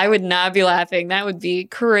 I would not be laughing. That would be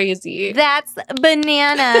crazy. That's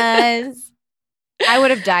bananas. I would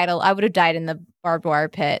have died. I would have died in the barbed wire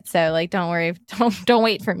pit. So like, don't worry. Don't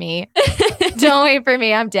wait for me. Don't wait for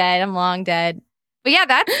me. I'm dead. I'm long dead. But yeah,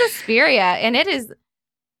 that's Suspiria. And it is,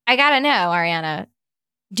 I gotta know, Ariana,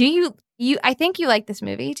 do you, I think you like this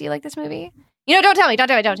movie. Do you like this movie? You know, don't tell me. Don't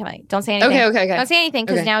tell me. Don't say anything. Okay. Don't say anything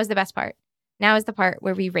because now is the best part. Now is the part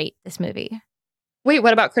where we rate this movie. Wait,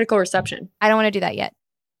 what about critical reception? I don't want to do that yet.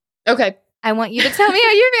 Okay. I want you to tell me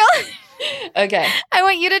how you feel. Okay. I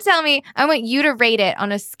want you to tell me, I want you to rate it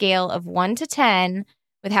on a scale of 1 to 10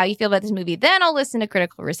 with how you feel about this movie. Then I'll listen to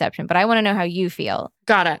critical reception, but I want to know how you feel.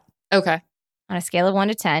 Got it. Okay. On a scale of 1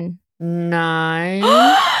 to 10. 9.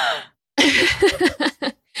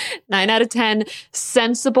 9 out of 10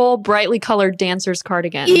 sensible, brightly colored dancers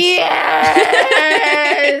cardigans. Yes!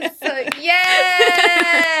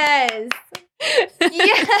 Yes!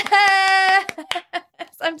 Yes!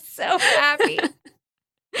 I'm so happy. They're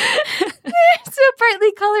so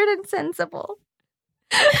brightly colored and sensible.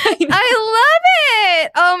 I love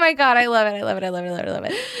it. Oh my God, I love it. I love it. I love it. I love it. I love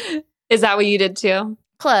it. Is that what you did too?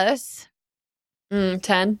 Close.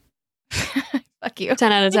 10. Fuck you.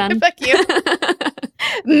 10 out of 10. Fuck you.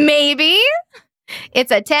 Maybe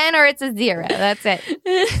it's a 10 or it's a 0. That's it.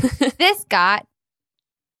 This got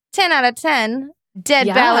 10 out of 10 dead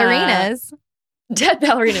ballerinas. Dead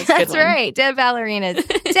ballerinas. That's right. Dead ballerinas.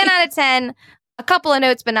 10 out of 10. A couple of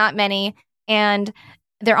notes, but not many. And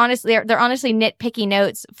they're honestly nitpicky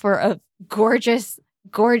notes for a gorgeous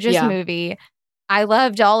movie. I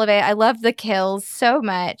loved all of it. I loved the kills so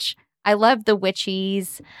much. I loved the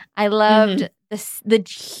witchies. I loved the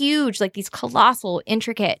huge, like these colossal,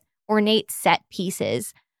 intricate, ornate set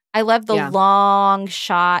pieces. I loved the long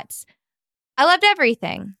shots. I loved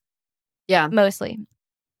everything. Yeah. Mostly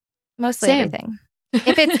Same. everything.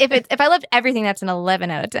 If I loved everything, that's an 11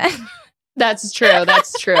 out of 10. That's true.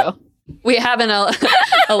 That's true. We have an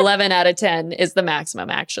 11 out of 10 is the maximum,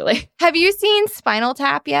 actually. Have you seen Spinal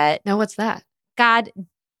Tap yet? No, what's that? God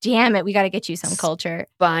damn it. We got to get you some culture.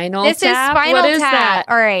 Spinal Tap? This is Spinal What is Tap. that?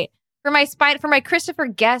 All right. For my Christopher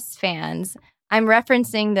Guest fans, I'm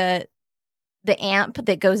referencing the amp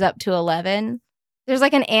that goes up to 11. There's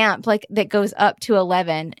like an amp like that goes up to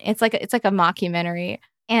 11. It's like a mockumentary.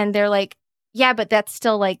 And they're like, yeah, but that's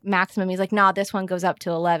still like maximum. He's like, nah, this one goes up to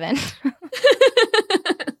 11.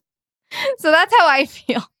 So that's how I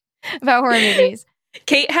feel about horror movies.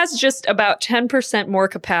 Kate has just about 10% more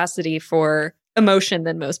capacity for emotion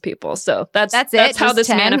than most people. So that's it. That's how this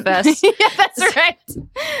 10. manifests. Yeah, that's right.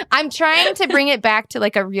 I'm trying to bring it back to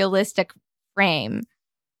like a realistic frame.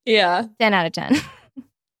 Yeah. 10 out of 10.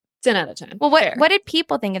 10 out of 10. Well, what did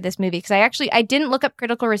people think of this movie? Because I didn't look up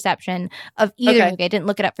critical reception of either movie. I didn't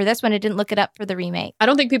look it up for this one. I didn't look it up for the remake. I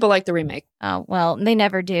don't think people like the remake. Oh, well, they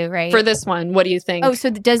never do, right? For this one, what do you think? Oh,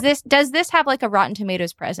 so does this have like a Rotten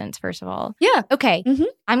Tomatoes presence, first of all? Yeah. Okay. Mm-hmm.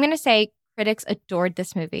 I'm going to say critics adored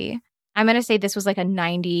this movie. I'm going to say this was like a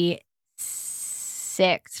 96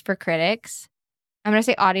 for critics. I'm going to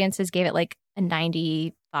say audiences gave it like a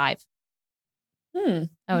 95. Oh, okay.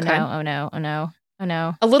 No. Oh, no. Oh, no. Oh,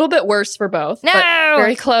 no. A little bit worse for both. No! But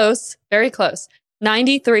very close. Very close.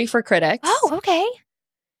 93 for critics. Oh, okay.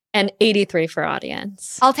 And 83 for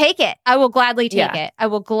audience. I'll take it. I will gladly take it. I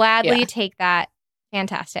will gladly take that.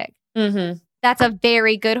 Fantastic. Mm-hmm. That's a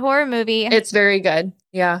very good horror movie. It's very good.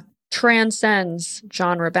 Yeah. Transcends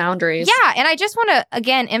genre boundaries. Yeah, and I just want to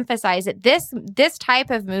again emphasize that this type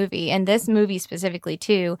of movie and this movie specifically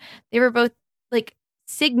too, they were both like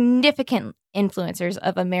significant influencers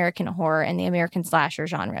of American horror and the American slasher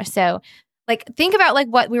genre. So like think about like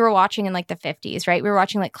what we were watching in like the 50s, right? We were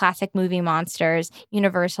watching like classic movie monsters,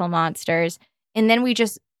 Universal monsters, and then we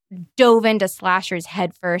just dove into slashers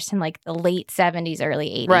headfirst in like the late 70s, early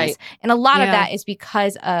 80s. Right. And a lot of that is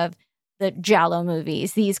because of the Giallo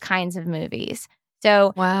movies, these kinds of movies.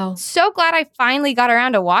 So, wow. So glad I finally got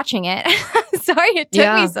around to watching it. Sorry it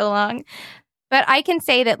took me so long. But I can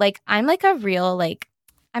say that like I'm a real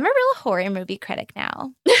horror movie critic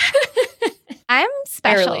now. I'm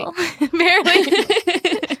special. Barely.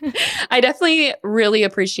 I definitely really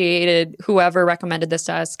appreciated whoever recommended this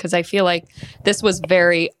to us because I feel like this was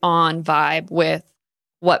very on vibe with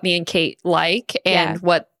what me and Kate like and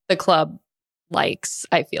what the club likes,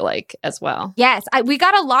 I feel like, as well. Yes, we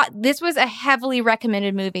got a lot. This was a heavily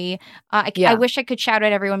recommended movie. I wish I could shout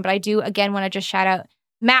out everyone, but I do, again, want to just shout out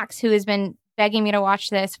Max, who has been begging me to watch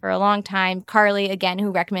this for a long time. Carly, again,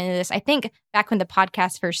 who recommended this. I think back when the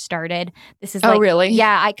podcast first started. This is really?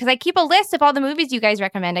 Yeah, because I keep a list of all the movies you guys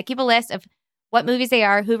recommend. I keep a list of what movies they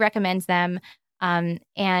are, who recommends them. And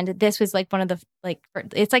this was like one of the,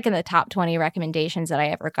 it's like in the top 20 recommendations that I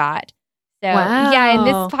ever got. So, yeah, and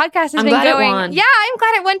this podcast has been going. Yeah, I'm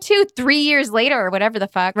glad it won 3 years later or whatever the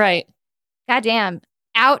fuck. Right. Goddamn.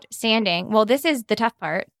 Outstanding. Well, this is the tough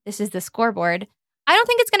part. This is the scoreboard. I don't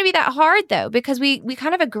think it's going to be that hard, though, because we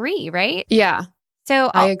kind of agree, right? Yeah. So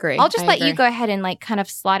I agree. I'll just let you go ahead and like kind of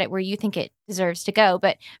slot it where you think it deserves to go.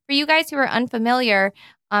 But for you guys who are unfamiliar,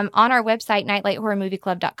 on our website,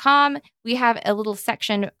 nightlighthorrormovieclub.com, we have a little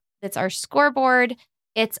section that's our scoreboard.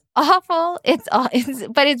 It's awful.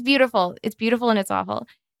 But it's beautiful. It's beautiful and it's awful.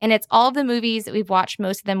 And it's all of the movies that we've watched,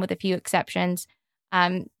 most of them with a few exceptions,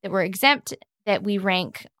 that were exempt, that we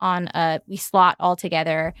rank on we slot all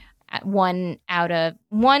together at 1 out of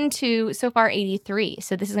 1 to so far 83.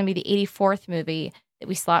 So this is going to be the 84th movie that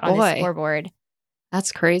we slot on the scoreboard.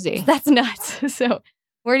 That's crazy. That's nuts. So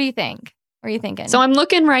where do you think? What are you thinking? So I'm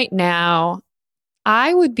looking right now.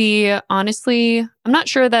 I would be, honestly, I'm not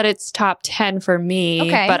sure that it's top 10 for me,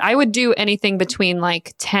 but I would do anything between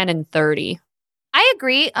like 10 and 30. I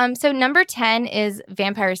agree. So number 10 is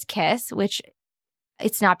Vampire's Kiss, which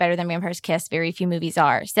it's not better than Vampire's Kiss. Very few movies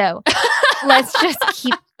are. So let's just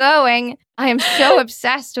keep going. I am so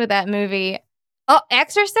obsessed with that movie. Oh,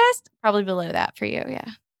 Exorcist? Probably below that for you, yeah.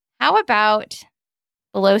 How about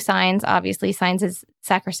below Signs? Obviously, Signs is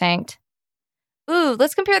sacrosanct. Ooh,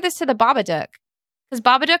 let's compare this to the Babadook. Because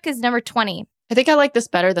Babadook is number 20. I think I like this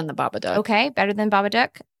better than the Babadook. Okay, better than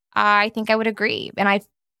Babadook. I think I would agree. And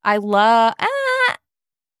I love...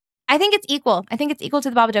 I think it's equal. I think it's equal to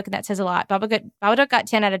the Babadook, and that says a lot. Babadook got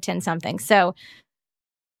 10 out of 10 something. So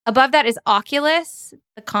above that is Oculus,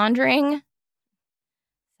 The Conjuring,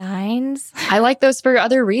 Signs. I like those for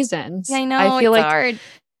other reasons. I know, I feel it's like hard.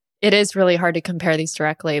 It is really hard to compare these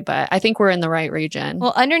directly, but I think we're in the right region.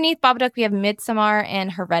 Well, underneath Babadook, we have Midsommar and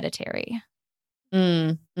Hereditary.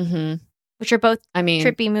 Which are both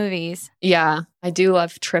trippy movies. Yeah, I do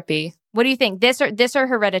love trippy. What do you think? This or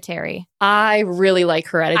Hereditary? I really like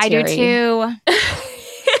Hereditary. I do too.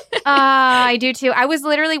 I do too. I was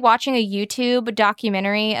literally watching a YouTube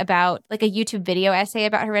documentary about, like a YouTube video essay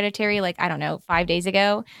about Hereditary, like, I don't know, 5 days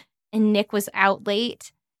ago. And Nick was out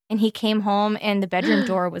late and he came home and the bedroom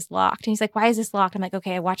door was locked. And he's like, why is this locked? I'm like,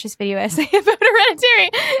 okay, I watched this video essay about Hereditary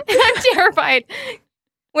and I'm terrified.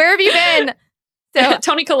 Where have you been? So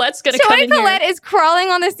Toni Collette's going to come in here. Toni Collette is crawling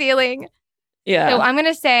on the ceiling. Yeah. So I'm going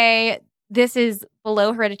to say this is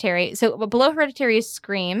below Hereditary. So below Hereditary is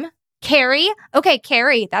Scream. Carrie. Okay,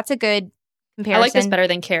 Carrie. That's a good comparison. I like this better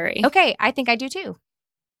than Carrie. Okay, I think I do too.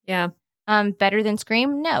 Yeah. Better than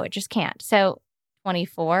Scream? No, it just can't. So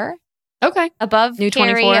 24. Okay. Above New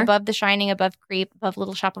Carrie, 24. above The Shining, above Creep, above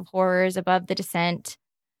Little Shop of Horrors, above The Descent,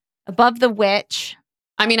 above The Witch.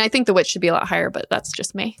 I mean, I think The Witch should be a lot higher, but that's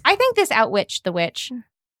just me. I think this outwitched The Witch.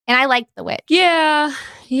 And I liked The Witch. Yeah.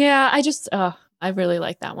 Yeah. I really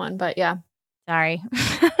like that one, but yeah. Sorry.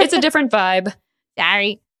 It's a different vibe.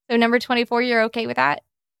 Sorry. So number 24, you're okay with that?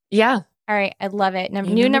 Yeah. All right. I love it.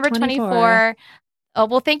 New number 24. Oh,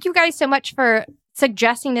 well, thank you guys so much for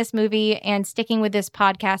suggesting this movie and sticking with this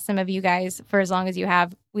podcast, some of you guys, for as long as you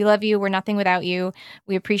have. We love you. We're nothing without you.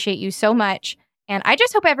 We appreciate you so much. And I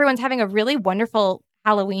just hope everyone's having a really wonderful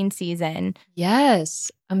Halloween season.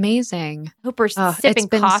 Yes. Amazing. Hope we're sipping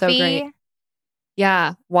coffee. So great.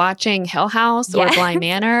 Yeah. Watching Hill House or Bly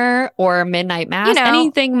Manor or Midnight Mass.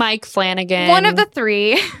 Anything Mike Flanagan. One of the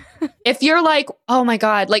three. If you're like, oh my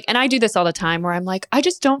God, like, and I do this all the time where I'm like, I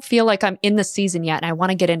just don't feel like I'm in the season yet and I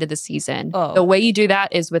want to get into the season. Oh. The way you do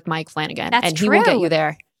that is with Mike Flanagan. That's and true. He will get you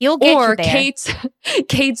there. He'll get or you there.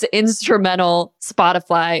 Kate's instrumental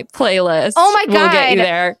Spotify playlist. Oh my God. Will get you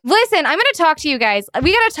there. Listen, I'm going to talk to you guys.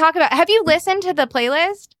 We got to talk about, have you listened to the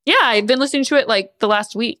playlist? Yeah, I've been listening to it like the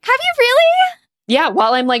last week. Have you really? Yeah,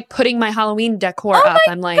 while I'm like putting my Halloween decor up,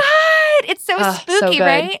 I'm like, God, it's so spooky, so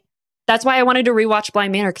right? That's why I wanted to rewatch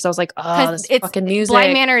Blind Manor because I was like, oh, this fucking music.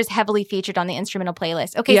 Blind Manor is heavily featured on the instrumental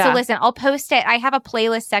playlist. Okay, so listen, I'll post it. I have a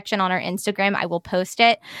playlist section on our Instagram. I will post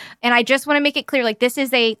it. And I just want to make it clear, like, this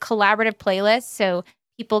is a collaborative playlist, so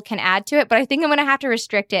people can add to it. But I think I'm going to have to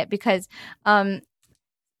restrict it because some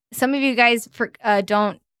of you guys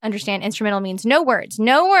don't understand instrumental means no words.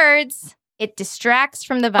 No words. It distracts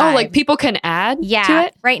from the vibe. Oh, like people can add to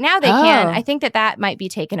it? Right now they can. I think that might be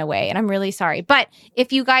taken away, and I'm really sorry. But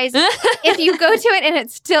if you guys, if you go to it and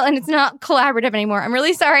it's not collaborative anymore, I'm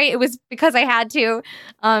really sorry. It was because I had to.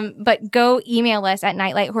 But go email us at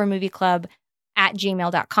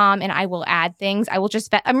nightlighthorrormovieclub@gmail.com and I will add things. I will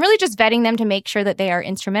I'm really just vetting them to make sure that they are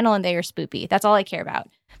instrumental and they are spoopy. That's all I care about.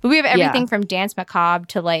 But we have everything from Dance Macabre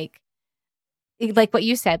to like what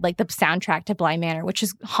you said, like the soundtrack to Blind Manor, which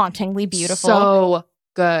is hauntingly beautiful. So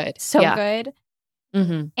good. So good.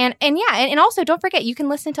 Mm-hmm. And also don't forget, you can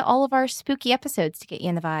listen to all of our spooky episodes to get you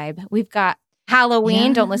in the vibe. We've got Halloween.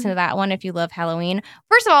 Yeah. Don't listen to that one if you love Halloween.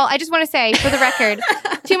 First of all, I just want to say, for the record,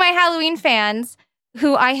 to my Halloween fans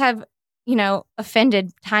who I have,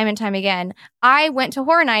 offended time and time again, I went to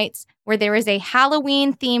Horror Nights where there was a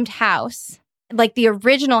Halloween-themed house, like the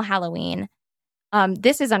original Halloween.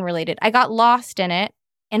 This is unrelated. I got lost in it,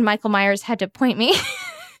 and Michael Myers had to point me.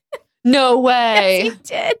 No way. Yes, he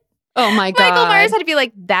did. Oh, my God. Michael Myers had to be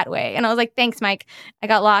like, that way. And I was like, thanks, Mike. I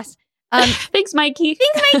got lost. Thanks, Mikey.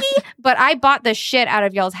 Thanks, Mikey. But I bought the shit out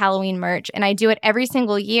of y'all's Halloween merch, and I do it every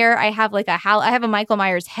single year. I have I have a Michael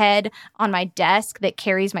Myers head on my desk that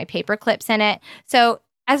carries my paper clips in it. So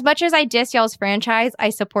as much as I diss y'all's franchise, I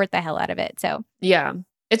support the hell out of it. So yeah.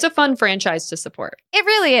 It's a fun franchise to support. It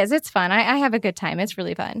really is. It's fun. I have a good time. It's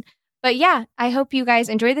really fun. But yeah, I hope you guys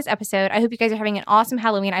enjoyed this episode. I hope you guys are having an awesome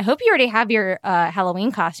Halloween. I hope you already have your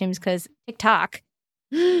Halloween costumes because TikTok.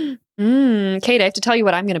 Kate, I have to tell you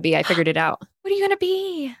what I'm going to be. I figured it out. What are you going to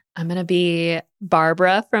be? I'm going to be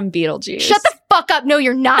Barbara from Beetlejuice. Shut the fuck up. No,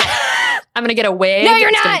 you're not. I'm going to get a wig. No, you're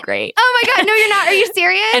it's not. Great. Oh my God. No, you're not. Are you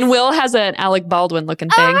serious? And Will has an Alec Baldwin looking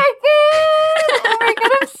thing. Oh my God. Oh my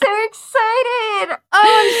God. I'm so excited. Oh,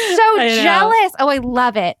 I'm so jealous. Oh, I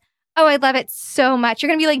love it. Oh, I love it so much. You're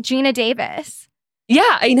going to be like Gina Davis.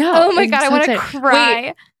 Yeah, I know. Oh my God. I want to cry.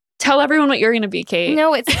 Wait, tell everyone what you're going to be, Kate.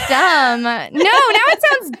 No, it's dumb. No, now it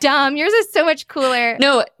sounds dumb. Yours is so much cooler.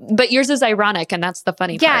 No, but yours is ironic, and that's the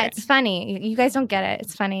funny part. Yeah, it's funny. You guys don't get it.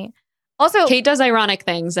 It's funny. Also, Kate does ironic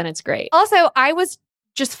things, and it's great. Also, I was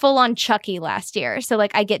just full on Chucky last year, so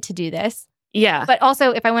I get to do this. Yeah. But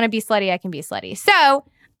also, if I want to be slutty, I can be slutty. So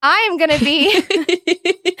I am going to be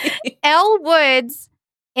Elle Woods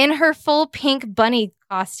in her full pink bunny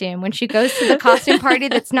costume when she goes to the costume party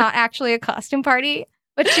that's not actually a costume party,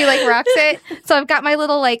 but she rocks it. So I've got my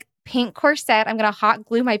little pink corset. I'm going to hot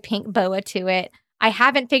glue my pink boa to it. I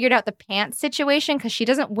haven't figured out the pants situation because she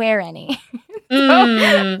doesn't wear any.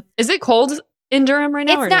 Is it cold in Durham right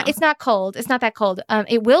now? It's not cold. It's not that cold.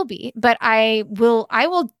 It will be, but I will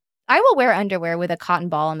wear underwear with a cotton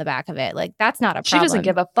ball on the back of it. That's not a problem. She doesn't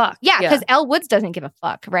give a fuck. Yeah, because Elle Woods doesn't give a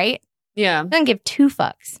fuck, right? Yeah. Doesn't give two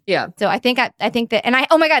fucks. Yeah. So I think that, and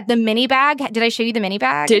oh my God, the mini bag. Did I show you the mini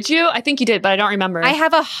bag? Did you? I think you did, but I don't remember. I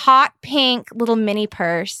have a hot pink little mini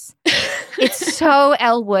purse. It's so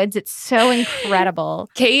Elle Woods. It's so incredible.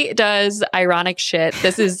 Kate does ironic shit.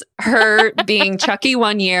 This is her being Chucky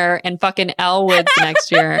one year and fucking Elle Woods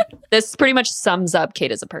next year. This pretty much sums up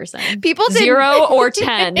Kate as a person. People 0 or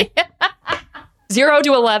 10. 0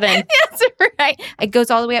 to 11. That's right. It goes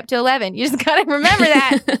all the way up to 11. You just got to remember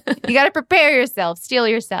that. You got to prepare yourself. Steel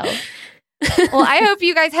yourself. Well, I hope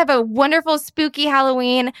you guys have a wonderful, spooky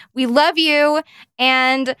Halloween. We love you.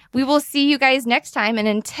 And we will see you guys next time. And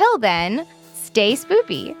until then, stay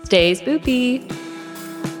spoopy. Stay spoopy.